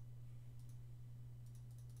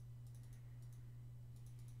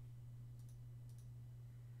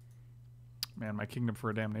 Man, my Kingdom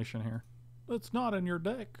for a Damnation here. It's not in your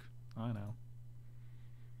deck. I know.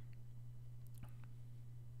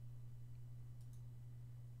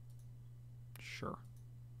 Sure.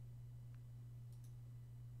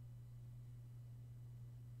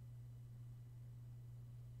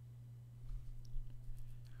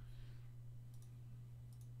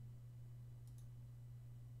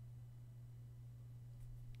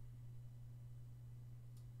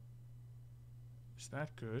 Is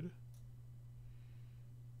that good? 1,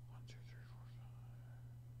 2, 3, 4,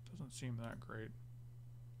 5. Doesn't seem that great.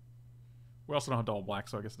 We also don't have double black,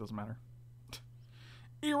 so I guess it doesn't matter.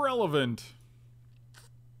 Irrelevant.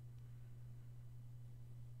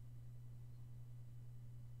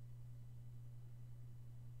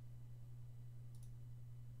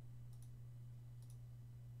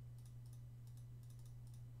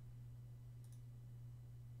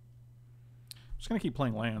 I'm just going to keep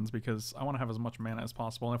playing lands because I want to have as much mana as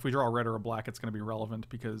possible. And if we draw a red or a black, it's going to be relevant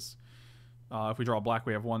because if we draw a black,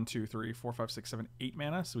 we have 1, 2, 3, 4, 5, 6, 7, 8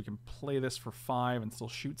 mana. So we can play this for 5 and still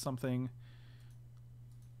shoot something.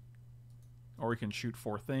 Or we can shoot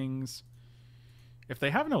 4 things. If they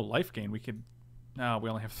have no life gain, we could... No, we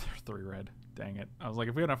only have 3 red. Dang it. I was like,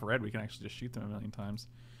 if we have enough red, we can actually just shoot them a million times.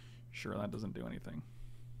 Sure, that doesn't do anything.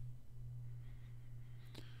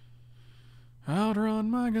 Outrun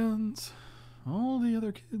my guns. All the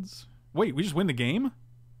other kids. Wait, we just win the game?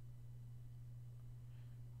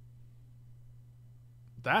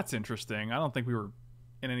 That's interesting. I don't think we were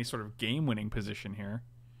in any sort of game-winning position here.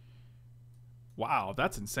 Wow,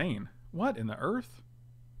 that's insane. What in the earth?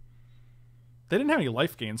 They didn't have any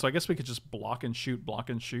life gain, so I guess we could just block and shoot,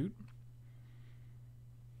 block and shoot.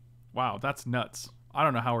 Wow, that's nuts. I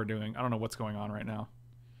don't know how we're doing. I don't know what's going on right now.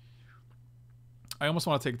 I almost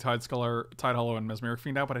want to take Tide Hollow, and Mesmeric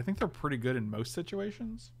Fiend out, but I think they're pretty good in most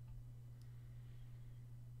situations.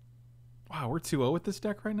 Wow, we're 2-0 with this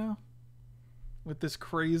deck right now? With this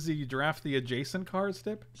crazy draft the adjacent card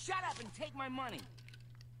stip? Shut up and take my money.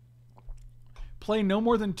 Play no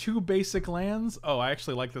more than 2 basic lands. Oh, I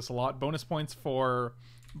actually like this a lot. Bonus points for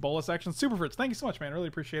bolus action. Super Fritz, thank you so much, man. Really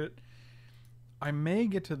appreciate it. I may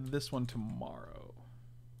get to this one tomorrow.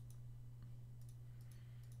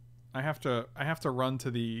 I have to run to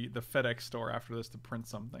the FedEx store after this to print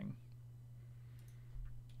something.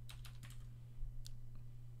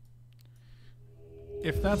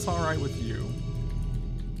 If that's all right with you.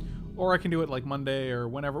 Or I can do it like Monday or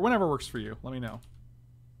whenever works for you. Let me know.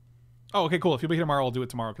 Oh, okay, cool. If you'll be here tomorrow, I'll do it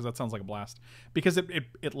tomorrow because that sounds like a blast. Because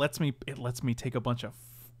it lets me take a bunch of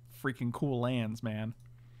freaking cool lands, man.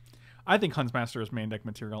 I think Huntsmaster is main deck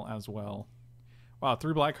material as well. Wow,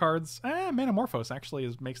 3 black cards. Manamorphose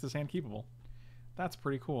actually makes this hand keepable. That's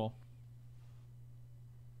pretty cool.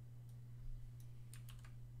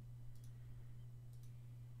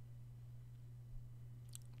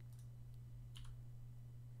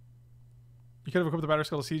 You could have equipped the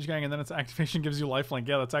Batterskull Siege Gang, and then its activation gives you lifelink.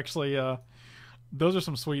 Yeah, that's actually those are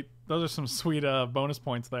some sweet bonus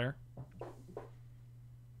points there.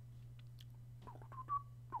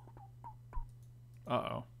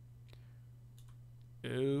 Uh-oh.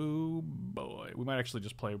 Oh boy. We might actually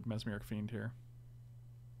just play Mesmeric Fiend here.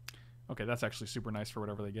 Okay, that's actually super nice for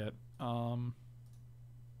whatever they get.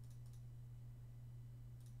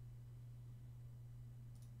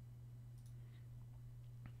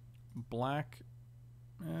 Black.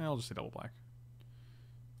 I'll just say double black.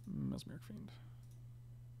 Mesmeric Fiend.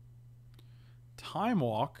 Time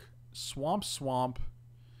Walk. Swamp.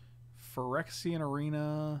 Phyrexian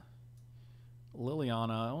Arena.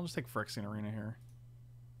 Liliana. I'll just take Phyrexian Arena here.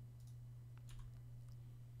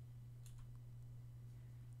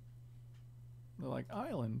 They're like,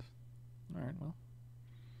 island. Alright, well.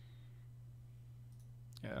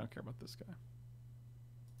 Yeah, I don't care about this guy.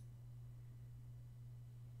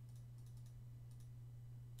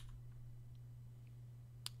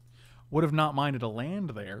 Would have not minded a land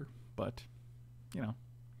there, but, you know.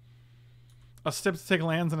 A stip to take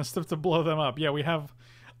lands and a stip to blow them up. Yeah, we have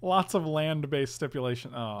lots of land-based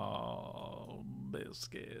stipulation. Oh,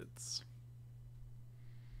 biscuits.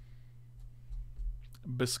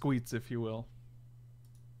 Biscuits, if you will.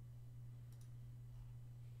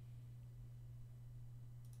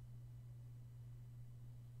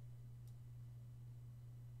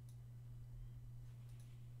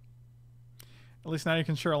 At least now you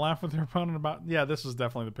can share a laugh with your opponent about... Yeah, this was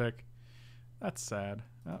definitely the pick. That's sad.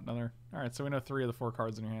 Oh, another... Alright, so we know 3 of the 4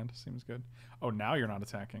 cards in your hand. Seems good. Oh, now you're not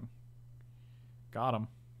attacking. Got him.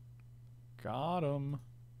 Got him.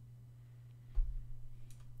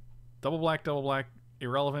 Double black,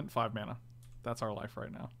 irrelevant, 5 mana. That's our life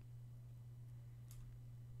right now.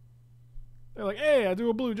 They're like, hey, I do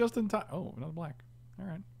a blue just in time. Oh, another black.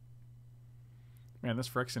 Alright. Man, this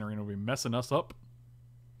Phyrexian Arena will be messing us up.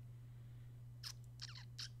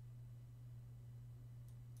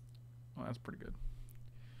 Oh, that's pretty good.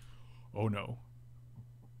 Oh no.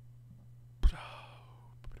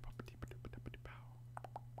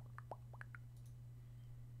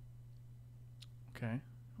 Okay.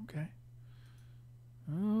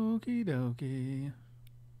 Okie dokie.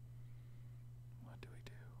 What do we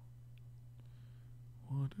do?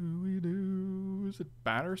 do we do? Is it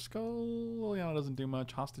Batter Skull? Liliana doesn't do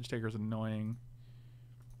much. Hostage Taker's annoying.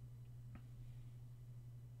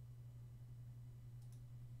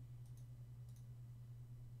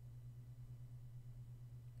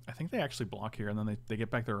 I think they actually block here, and then they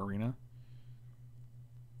get back their arena.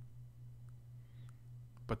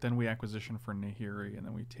 But then we acquisition for Nahiri, and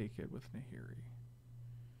then we take it with Nahiri.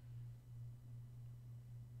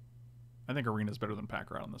 I think arena's better than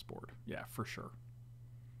pack rat on this board. Yeah, for sure.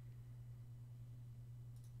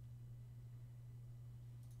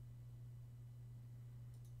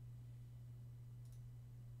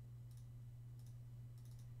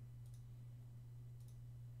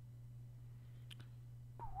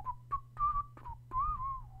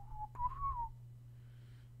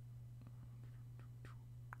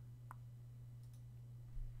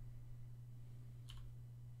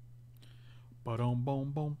 Ba-dum,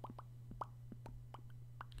 boom, boom.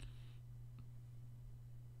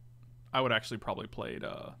 I would actually probably played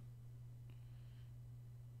no,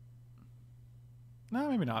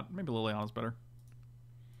 maybe not. Maybe Liliana's better.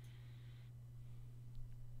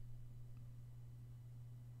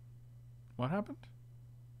 What happened?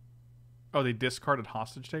 Oh, they discarded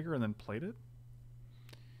Hostage Taker and then played it?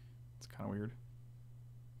 It's kind of weird.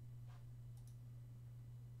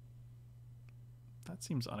 That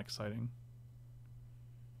seems unexciting.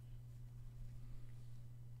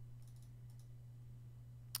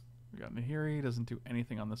 We got Nahiri, doesn't do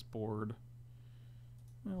anything on this board.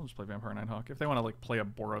 Well, we'll just play Vampire Nighthawk. If they want to like play a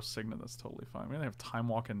Boros Signet, that's totally fine. Maybe they have Time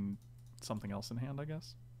Walk and something else in hand, I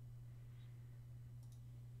guess.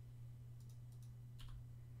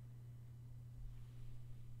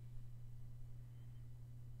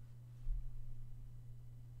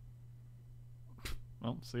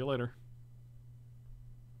 Well, see you later.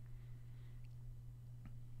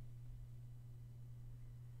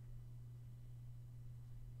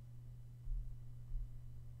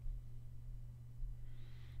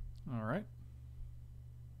 All right.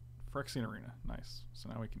 Phyrexian Arena. Nice. So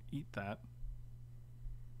now we can eat that.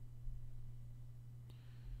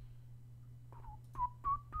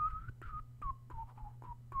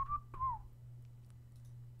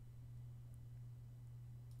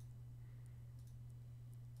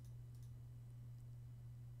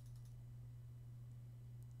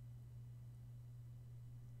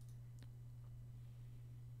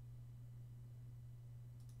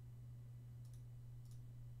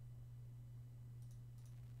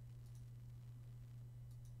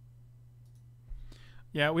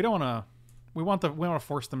 Yeah, we don't want to. We want to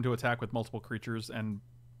force them to attack with multiple creatures and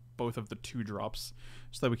both of the 2-drops,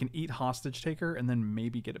 so that we can eat Hostage Taker and then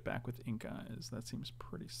maybe get it back with Ink Eyes. That seems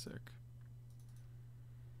pretty sick.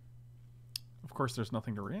 Of course, there's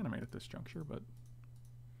nothing to reanimate at this juncture, but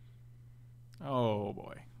oh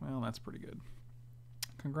boy, well that's pretty good.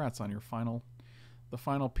 Congrats on your the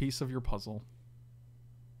final piece of your puzzle.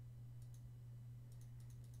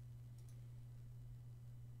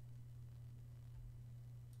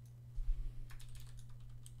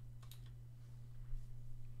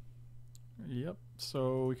 Yep,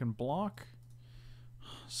 so we can block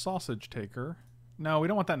Sausage Taker. No, we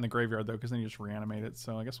don't want that in the graveyard, though, because then you just reanimate it,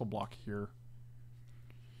 so I guess we'll block here.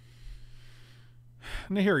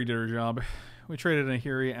 Nahiri did her job. We traded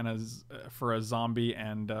Nahiri and for a zombie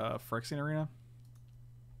and Phyrexian Arena.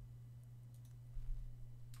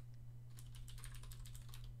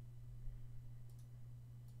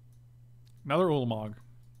 Another Ulamog.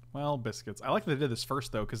 Well, biscuits. I like that they did this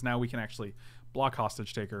first, though, because now we can actually block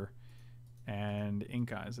Hostage Taker and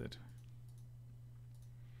Ink Eyes it.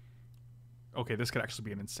 Okay, this could actually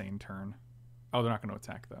be an insane turn. Oh, they're not going to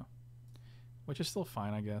attack, though. Which is still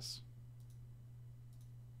fine, I guess.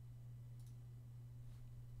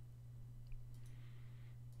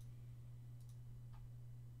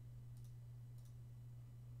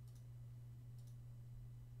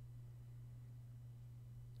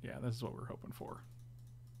 Yeah, this is what we're hoping for.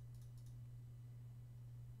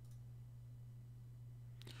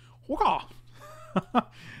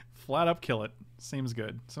 Flat up kill it. Seems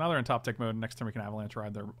good. So now they're in top deck mode. Next time we can Avalanche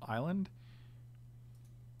Ride their island.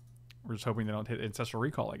 We're just hoping they don't hit Ancestral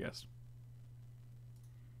Recall, I guess.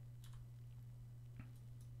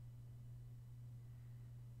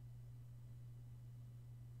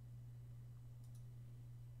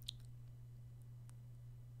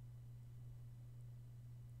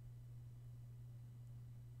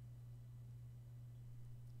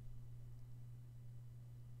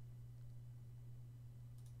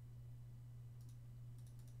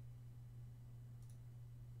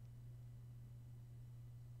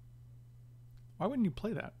 Why wouldn't you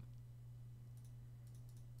play that?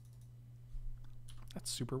 That's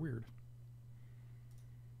super weird.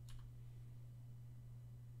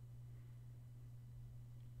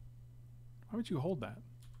 would you hold that?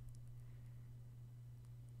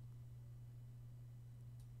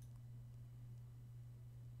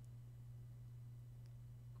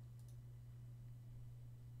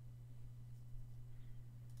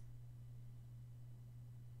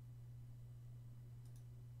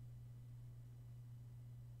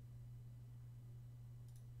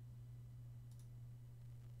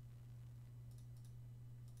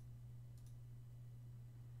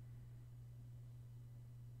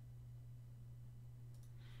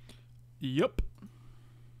 Yup.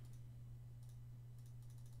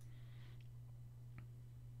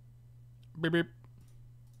 Beep beep.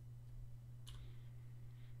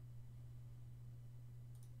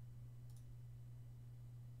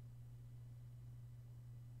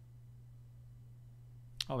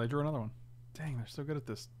 Oh, they drew another one. Dang, they're so good at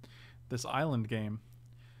this island game.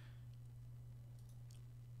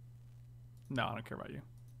 No, I don't care about you.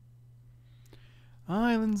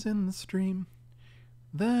 Islands in the stream.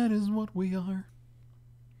 That is what we are.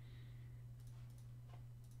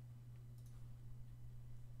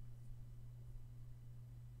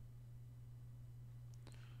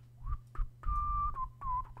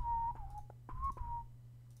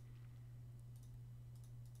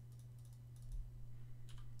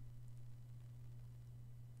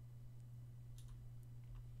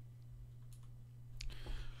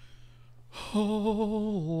 Oh,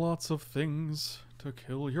 lots of things to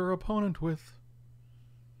kill your opponent with.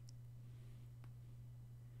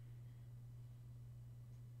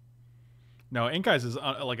 No, Ink Eyes is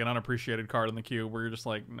like an unappreciated card in the queue where you're just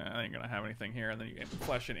like, nah, I ain't gonna have anything here. And then you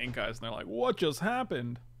flash in Ink Eyes and they're like, what just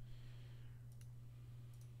happened?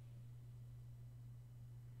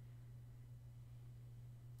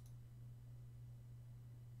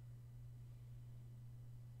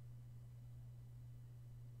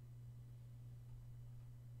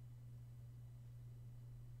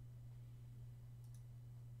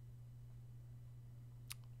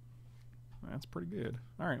 That's pretty good.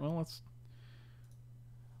 All right, well,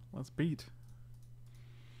 let's beat.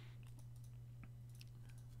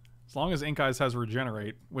 As long as Ink Eyes has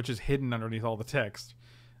Regenerate, which is hidden underneath all the text,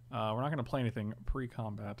 we're not going to play anything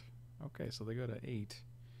pre-combat. Okay, so they go to 8.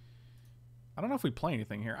 I don't know if we play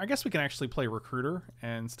anything here. I guess we can actually play Recruiter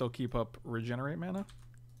and still keep up Regenerate mana.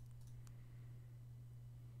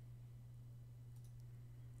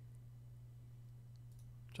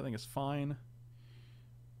 Which I think is fine.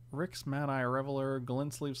 Rick's Mad Eye Reveler,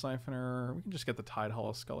 Glint Sleeve Siphoner. We can just get the Tide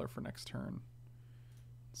Hollow Sculler for next turn.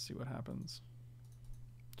 Let's see what happens.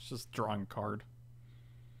 It's just drawing a card.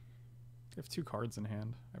 They have 2 cards in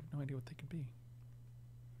hand. I have no idea what they could be.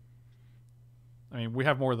 I mean, we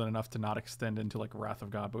have more than enough to not extend into like Wrath of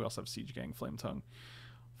God, but we also have Siege Gang, Flame Tongue,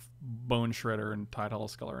 Bone Shredder, and Tide Hollow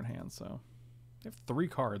Sculler in hand. So they have 3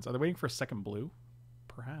 cards. Are they waiting for a second blue?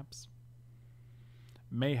 Perhaps.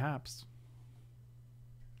 Mayhaps.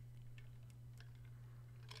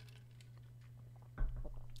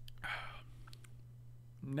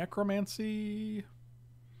 Necromancy.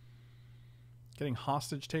 Getting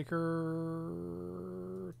Hostage Taker.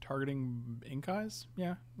 Targeting Ink Eyes?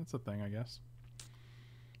 Yeah, that's a thing, I guess.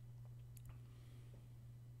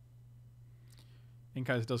 Ink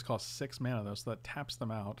Eyes does cost 6 mana, though, so that taps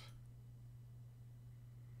them out.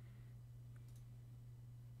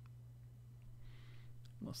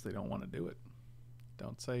 Unless they don't want to do it.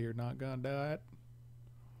 Don't say you're not going to do it.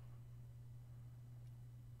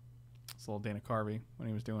 It's a little Dana Carvey when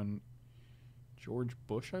he was doing George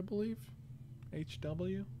Bush, I believe.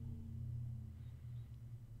 HW.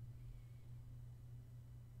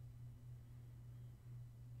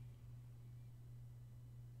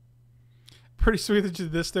 Pretty sweet that you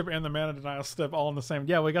did this step and the mana denial step all in the same.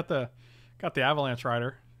 Yeah, we got the Avalanche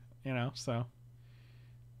Rider, you know, so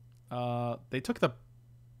they took the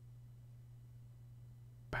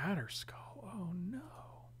Batter Skull. Oh no.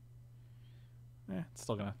 It's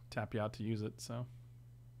still gonna tap you out to use it, so.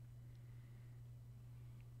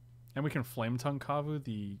 And we can Flame Tongue Kavu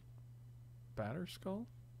the Batter Skull?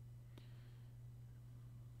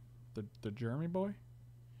 The Jeremy boy?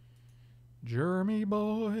 Jeremy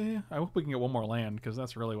boy. I hope we can get one more land, because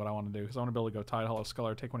that's really what I want to do. Because I want to be able to go Tide Hollow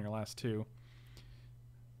Sculler, take one of your last 2.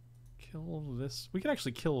 Kill this. We can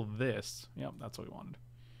actually kill this. Yep, that's what we wanted.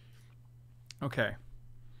 Okay.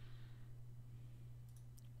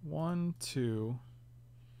 1, 2.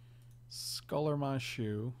 Sculler my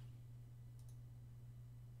shoe.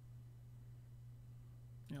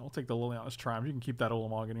 Yeah, we'll take the Liliana's Triumph. You can keep that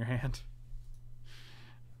Ulamog in your hand.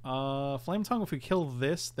 Flame Tongue, if we kill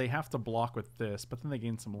this, they have to block with this, but then they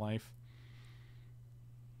gain some life.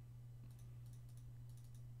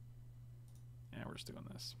 Yeah, we're just doing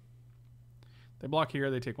this. They block here.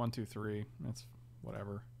 They take 1, 2, 3. That's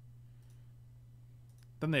whatever.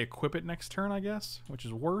 Then they equip it next turn, I guess, which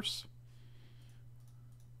is worse.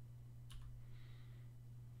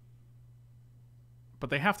 But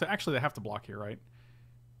they have to actually. They have to block here, right?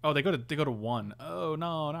 Oh, they go to 1. Oh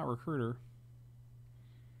no, not recruiter.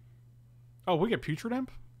 Oh, we get putrid imp.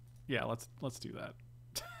 Yeah, let's do that.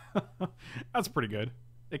 That's pretty good.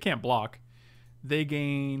 They can't block. They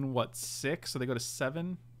gain what, 6? So they go to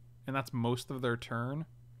 7, and that's most of their turn.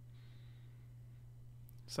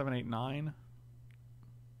 7, 8, 9.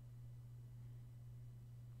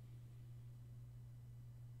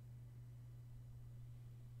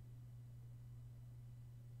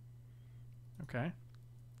 Okay.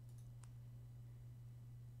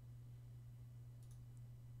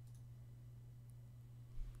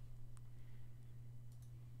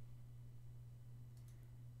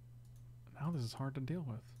 Now this is hard to deal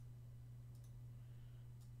with.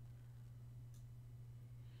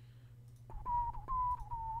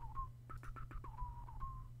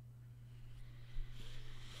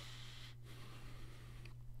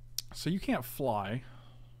 So you can't fly.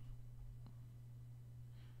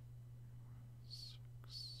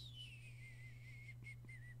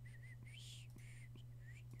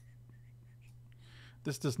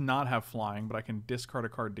 This does not have flying, but I can discard a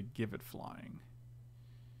card to give it flying.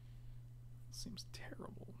 Seems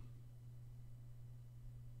terrible.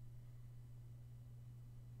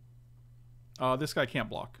 This guy can't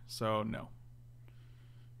block, so no.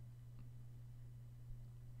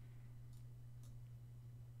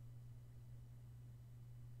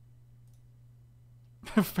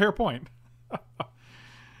 Fair point.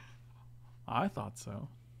 I thought so.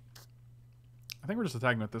 I think we're just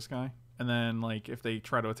attacking with this guy. And then, like, if they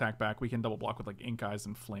try to attack back, we can double block with, like, Ink Eyes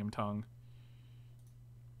and Flame Tongue.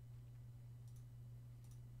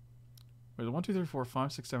 Wait, 1, 2, 3, 4,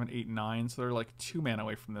 5, 6, 7, 8, 9. So they're, like, 2 mana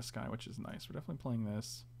away from this guy, which is nice. We're definitely playing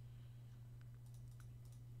this.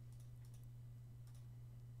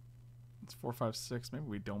 It's 4, 5, 6. Maybe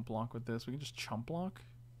we don't block with this. We can just chump block.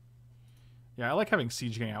 Yeah, I like having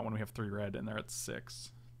Siege Gang out when we have 3 red, and they're at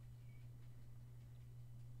 6.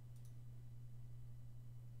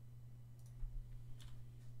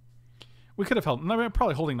 We could have held. No,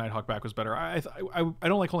 probably holding Nighthawk back was better. I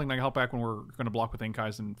don't like holding Nighthawk back when we're going to block with Ink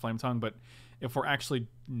Eyes and Flame Tongue, but if we're actually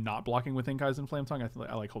not blocking with Ink Eyes and Flame Tongue,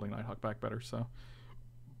 I like holding Nighthawk back better. So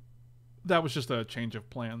that was just a change of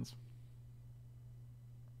plans.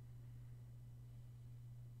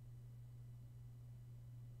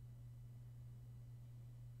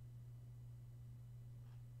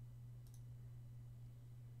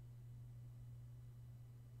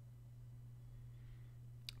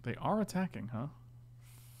 They are attacking, huh?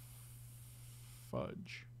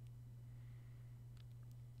 Fudge.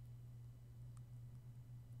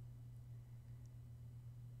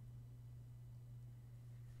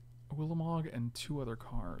 Willamog and 2 other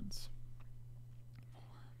cards.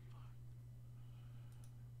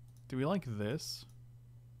 Do we like this?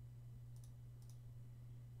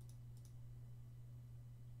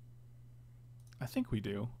 I think we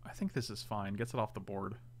do. I think this is fine. Gets it off the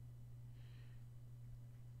board.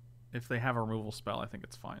 If they have a removal spell, I think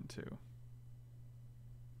it's fine too.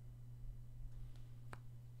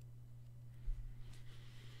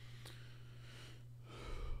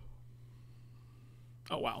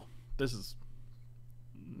 Oh wow, this is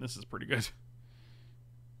pretty good.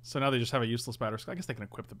 So now they just have a useless Batterskull. I guess they can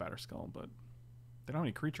equip the Batterskull, but they don't have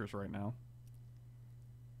any creatures right now.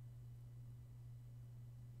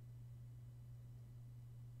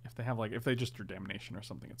 If they have if they just drew Damnation or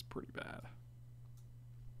something, it's pretty bad.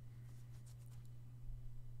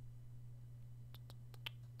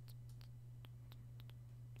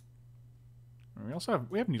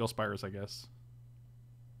 We have Needle Spires, I guess.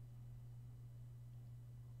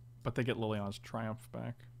 But they get Liliana's Triumph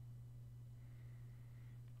back.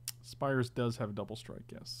 Spires does have double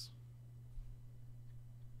strike, yes.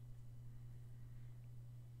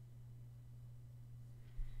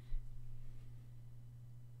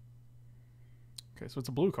 Okay, so it's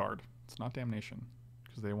a blue card. It's not Damnation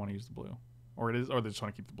because they want to use the blue, or they just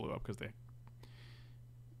want to keep the blue up because they.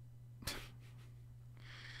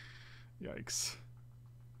 Yikes.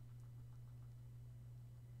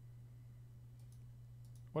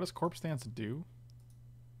 What does Corpse Dance do?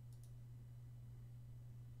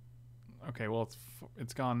 Okay, well,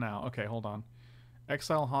 it's gone now. Okay, hold on.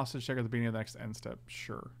 Exile hostage check at the beginning of the next end step.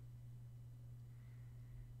 Sure.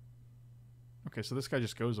 Okay, so this guy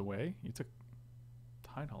just goes away. You took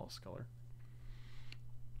Tide Hollow Sculler.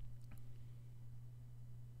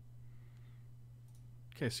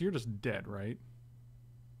 Okay, so you're just dead, right?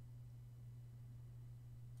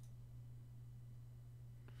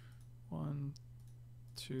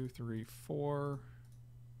 2, 3, 4.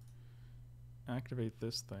 Activate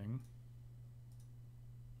this thing.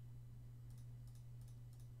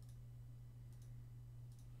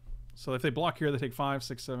 So if they block here, they take 5,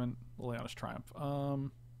 6, 7. Liliana's Triumph.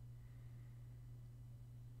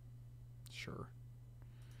 Sure.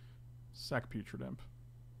 Sack Putrid Imp.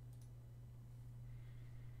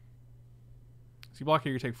 So you block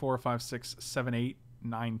here, you take 4, 5, 6, 7, 8,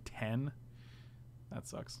 9, 10. That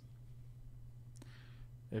sucks.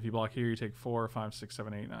 If you block here, you take 4, 5, 6,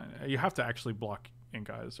 7, 8, 9. You have to actually block Ink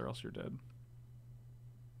Eyes or else you're dead.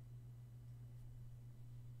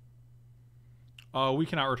 We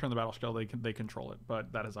cannot return the battle spell. They control it,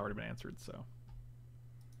 but that has already been answered, so.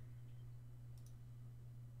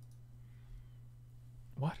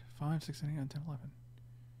 What? 5, 6, 7, 8, 9, 10, 11.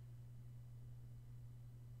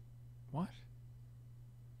 What?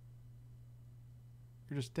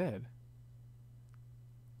 You're just dead.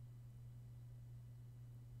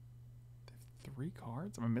 They have 3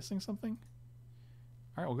 cards? Am I missing something?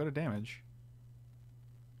 Alright, we'll go to damage.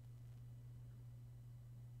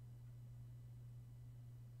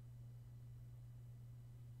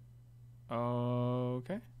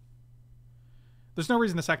 Okay. There's no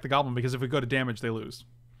reason to sack the goblin because if we go to damage, they lose.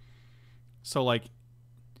 So, like,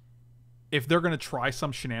 if they're going to try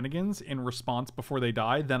some shenanigans in response before they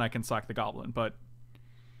die, then I can sack the goblin. But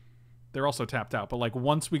they're also tapped out. But, like,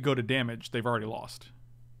 once we go to damage, they've already lost.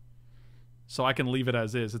 So I can leave it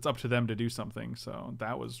as is. It's up to them to do something. So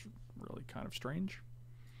that was really kind of strange.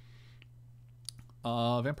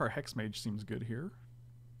 Vampire Hexmage seems good here.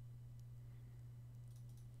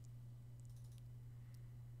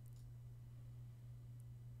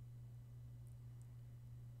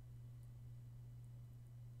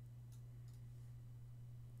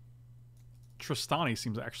 Tristani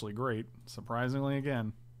seems actually great, surprisingly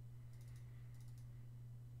again.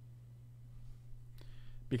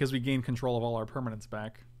 Because we gain control of all our permanents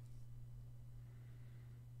back.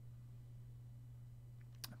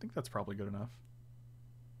 I think that's probably good enough.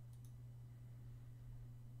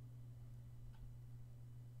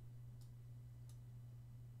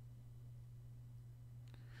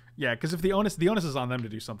 Yeah, because if the onus is on them to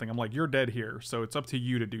do something, I'm like, you're dead here, so it's up to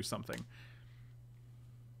you to do something.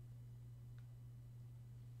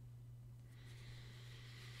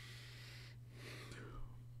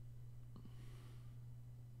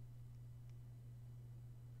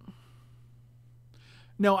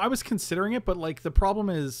 No, I was considering it, but like the problem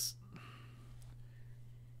is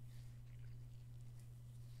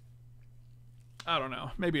I don't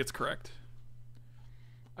know. Maybe it's correct.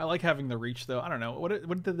 I like having the reach though. I don't know.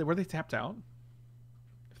 Were they tapped out?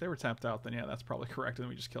 If they were tapped out, then yeah, that's probably correct, and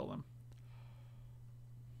we just kill them.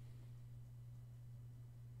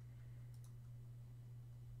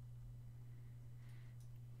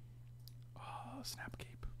 Oh, snap cape.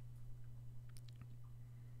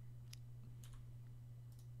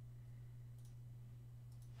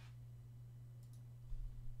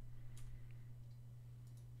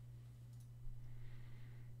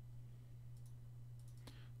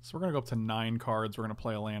 So we're going to go up to 9 cards. We're going to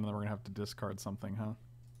play a land, and then we're going to have to discard something, huh?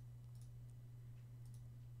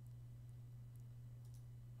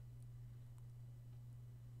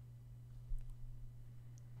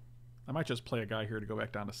 I might just play a guy here to go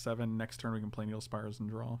back down to 7. Next turn we can play Neil Spires and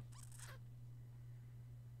draw.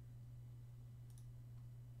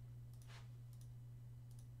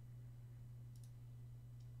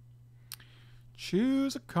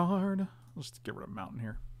 Choose a card. Let's just get rid of Mountain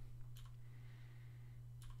here.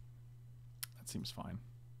 Seems fine.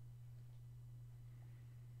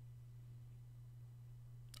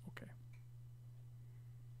 Okay.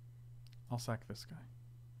 I'll sack this guy.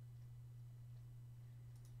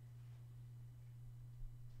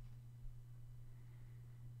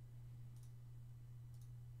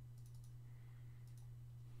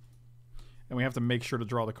 And we have to make sure to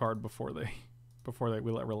draw the card before we let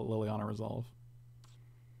Liliana resolve.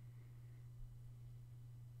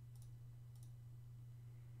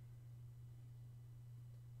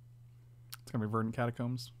 It's going to be Verdant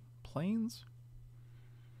Catacombs. Plains?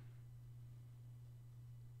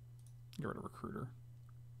 Get rid of Recruiter.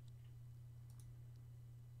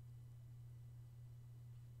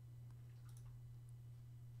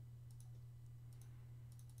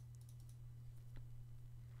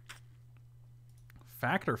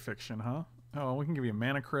 Factor Fiction, huh? Oh, we can give you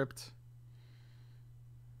Mana Crypt.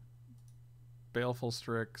 Baleful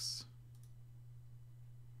Strix.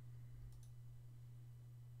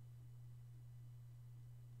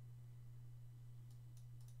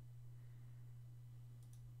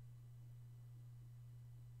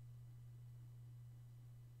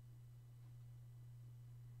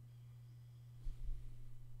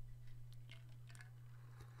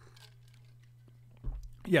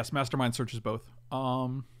 Yes, Mastermind searches both.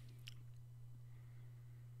 So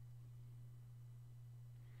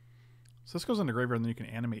this goes into graveyard, and then you can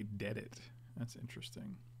animate dead it. That's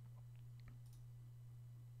interesting.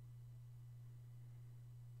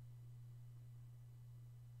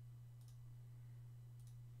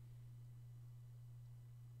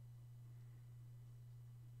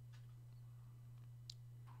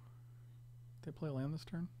 Did they play a land this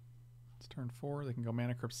turn? It's turn 4. They can go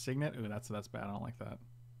Mana Crypt Signet. Ooh, that's bad. I don't like that.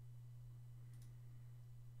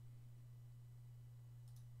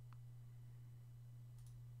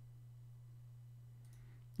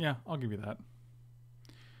 Yeah, I'll give you that.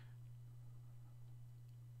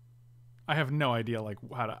 I have no idea like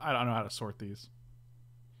how to. I don't know how to sort these.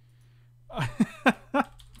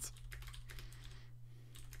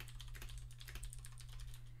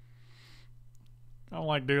 I'm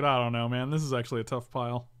like, dude, I don't know, man. This is actually a tough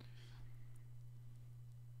pile.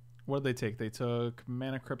 What did they take? They took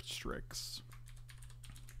Mana Crypt Strix.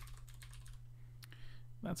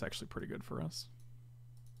 That's actually pretty good for us,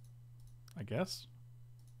 I guess.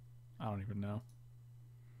 I don't even know.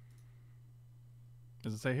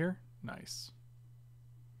 Does it say here? Nice.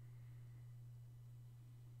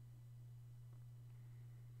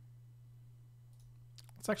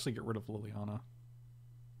 Let's actually get rid of Liliana.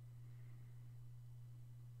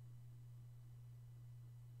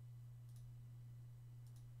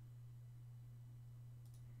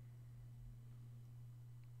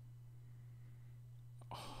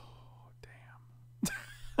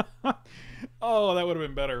 Oh, that would have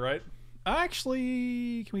been better, right?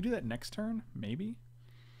 Actually, can we do that next turn? Maybe.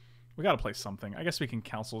 We got to play something. I guess we can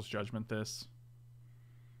Council's Judgment this.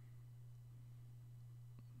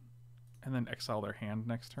 And then exile their hand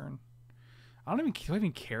next turn. Do I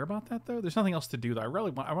even care about that, though? There's nothing else to do, though. I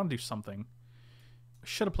want to do something.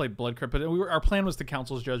 Should have played Blood Crypt, but our plan was to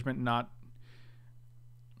Council's Judgment, not...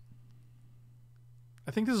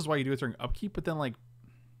 I think this is why you do it during upkeep, but then, like...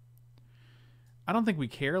 I don't think we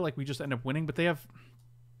care. Like, we just end up winning, but they have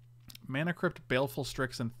Mana Crypt, Baleful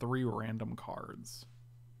Strix, and 3 random cards.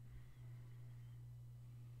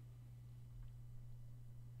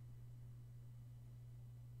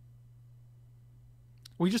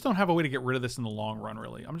 We just don't have a way to get rid of this in the long run,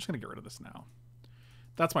 really. I'm just going to get rid of this now.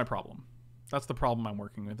 That's my problem. That's the problem I'm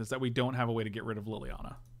working with, is that we don't have a way to get rid of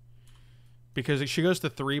Liliana. Because she goes to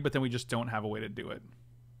 3, but then we just don't have a way to do it.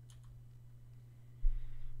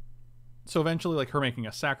 So eventually, like, her making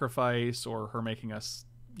us sacrifice, or her making us,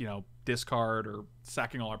 you know, discard, or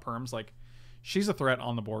sacking all our perms, like, she's a threat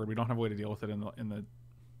on the board. We don't have a way to deal with it in the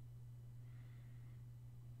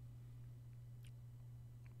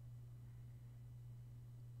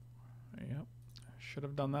Yep. Should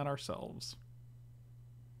have done that ourselves.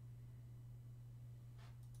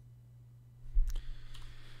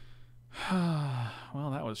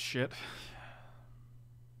 Well, that was shit.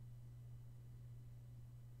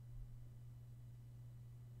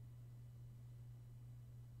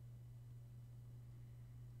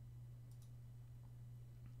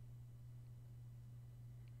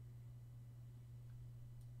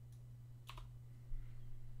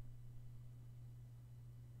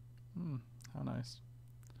 How nice.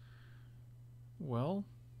 Well,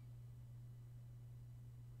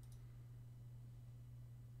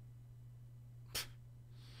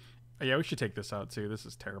 yeah, we should take this out too. This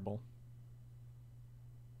is terrible.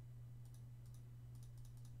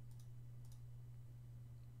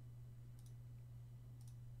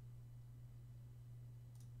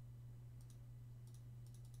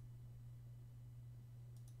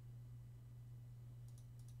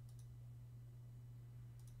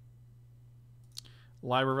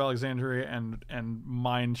 Library of Alexandria and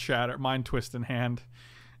Mind Twist in hand,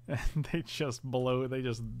 and they just blow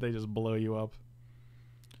you up.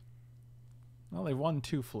 Well, they've won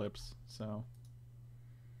 2 flips, so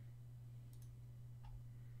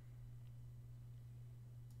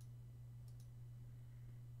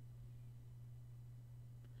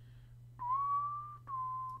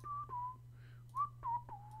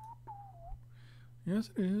yes,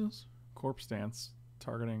 it is. Corpse Dance.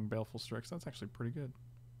 Targeting Baleful Strix. That's actually pretty good.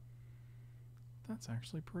 That's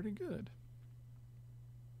actually pretty good.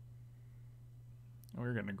 Oh,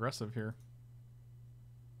 we're getting aggressive here.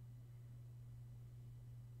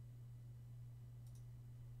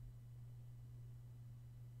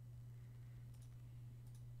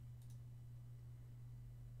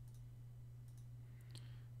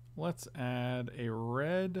 Let's add a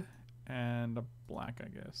red and a black, I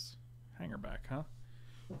guess. Hangerback, huh?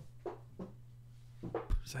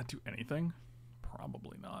 Does that do anything?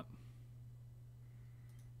 Probably not.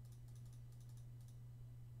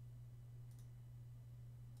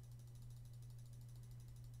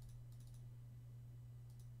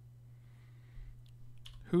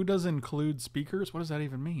 Who does include speakers? What does that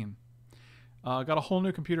even mean? Got a whole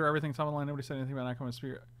new computer. Everything's online. Nobody said anything about not coming with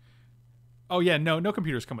speaker. Oh yeah, no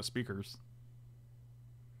computers come with speakers.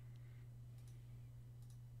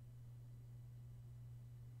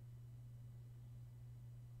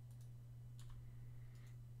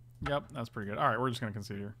 Yep, that's pretty good. All right, we're just gonna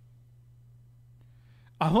concede here.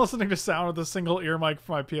 I'm listening to sound with a single ear mic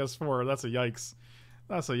for my PS4. That's a yikes.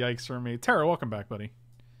 That's a yikes for me. Tara, welcome back, buddy.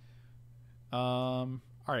 All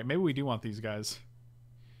right, maybe we do want these guys.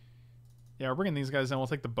 Yeah, we're bringing these guys in. We'll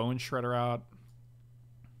take the bone shredder out.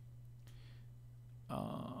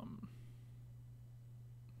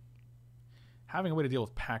 Having a way to deal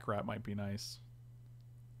with pack rat might be nice.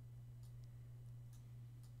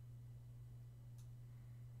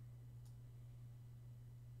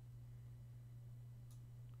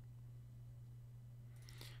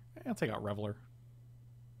 I'll take out Reveler.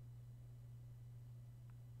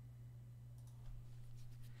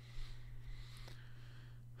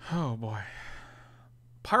 Oh boy.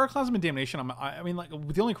 Pyroclasm and Damnation. I mean, like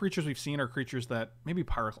the only creatures we've seen are creatures that maybe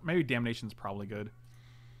Damnation's probably good.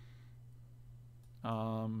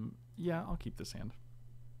 Yeah, I'll keep this hand.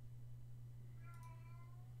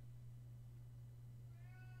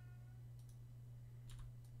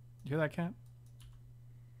 You hear that, cat?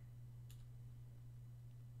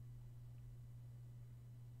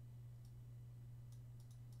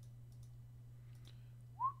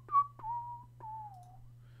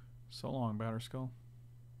 So long, Batterskull.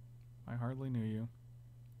 I hardly knew you.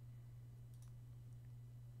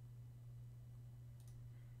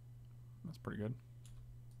 That's pretty good.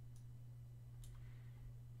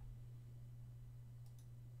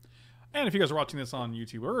 And if you guys are watching this on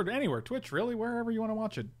YouTube or anywhere, Twitch, really, wherever you want to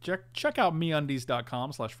watch it, check out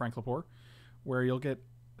meundies.com/FrankLepore, where you'll get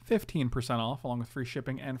 15% off along with free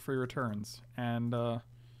shipping and free returns. And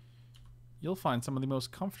you'll find some of the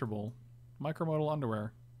most comfortable micromodal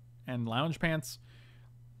underwear and lounge pants.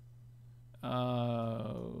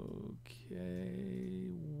 Okay,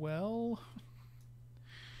 well,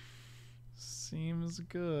 seems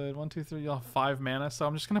good. 1, 2, 3. You'll have 5 mana, so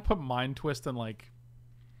I'm just gonna put Mind Twist and like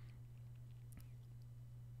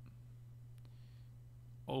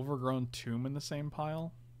Overgrown Tomb in the same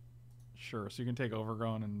pile. Sure, so you can take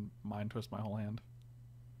Overgrown and Mind Twist my whole hand.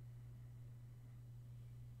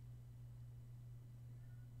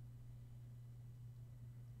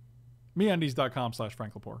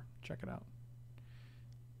 meundies.com/FrankLepore. Check it out.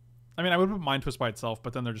 I mean, I would put Mind Twist by itself,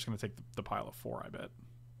 but then they're just going to take the pile of 4, I bet.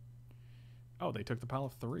 Oh, they took the pile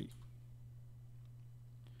of 3.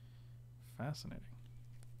 Fascinating.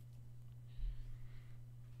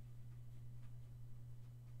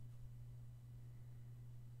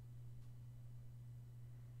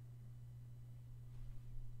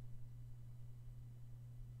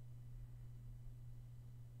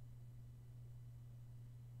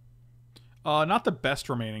 Not the best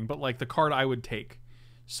remaining, but like the card I would take.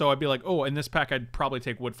 So I'd be like, oh, in this pack I'd probably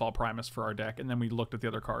take Woodfall Primus for our deck, and then we looked at the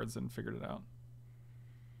other cards and figured it out.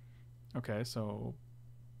 Okay, so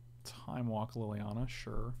Time Walk Liliana,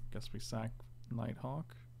 sure. Guess we sack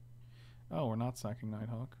Nighthawk. Oh, we're not sacking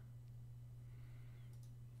Nighthawk.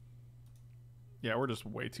 Yeah, we're just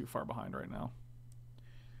way too far behind right now.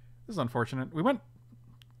 This is unfortunate. We went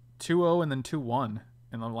 2-0 and then 2-1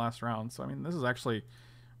 in the last round. So, I mean, this is actually...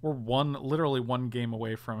 We're literally one game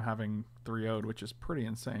away from having 3-0'd, which is pretty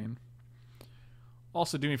insane.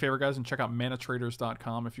 Also, do me a favor, guys, and check out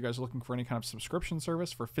manatraders.com if you guys are looking for any kind of subscription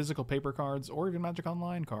service for physical paper cards or even Magic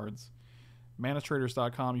Online cards.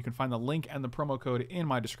 Manatraders.com. You can find the link and the promo code in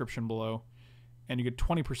my description below, and you get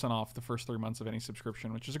 20% off the first 3 months of any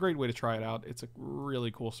subscription, which is a great way to try it out. It's a really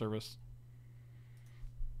cool service.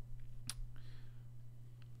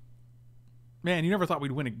 Man, you never thought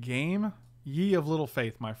we'd win a game? Ye of little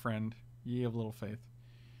faith, my friend. Ye of little faith.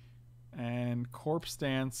 And Corpse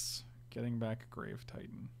Dance, getting back Grave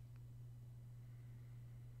Titan.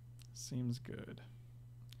 Seems good.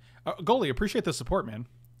 Goalie, appreciate the support, man.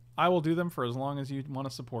 I will do them for as long as you want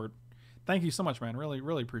to support. Thank you so much, man. Really,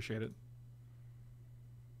 really appreciate it.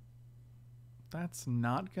 That's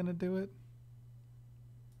not going to do it.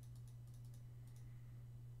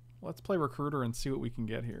 Let's play Recruiter and see what we can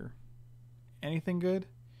get here. Anything good?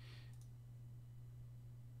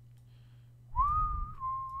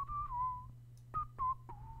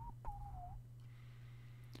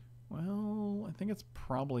 Well, I think it's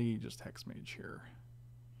probably just Hexmage here.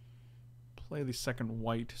 Play the second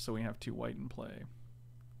white so we have 2 white in play.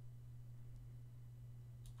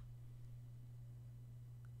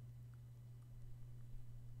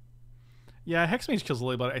 Yeah, Hexmage kills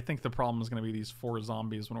Lily, but I think the problem is going to be these 4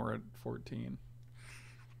 zombies when we're at 14.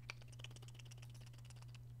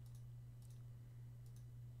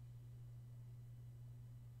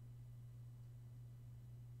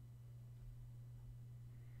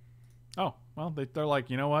 Oh, well, they're like,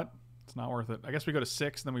 you know what? It's not worth it. I guess we go to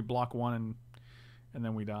 6, then we block 1, and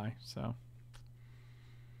then we die. So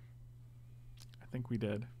I think we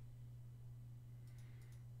did.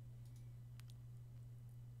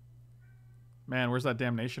 Man, where's that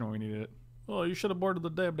damnation when we needed it? Oh, you should have boarded the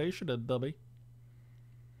damnation, Dubby.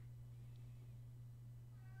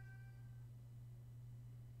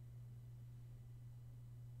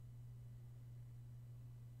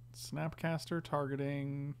 Snapcaster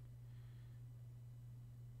targeting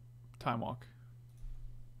Time Walk.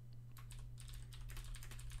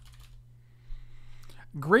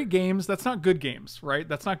 Great games. That's not good games, right?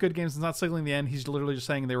 That's not good games. It's not signaling the end. He's literally just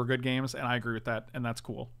saying they were good games, and I agree with that, and that's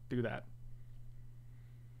cool. Do that.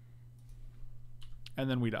 And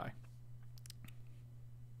then we die.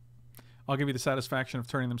 I'll give you the satisfaction of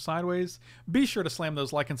turning them sideways. Be sure to slam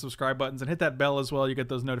those like and subscribe buttons and hit that bell as well. You get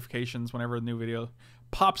those notifications whenever a new video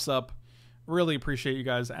pops up. Really appreciate you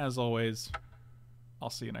guys as always. I'll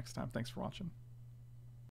see you next time. Thanks for watching.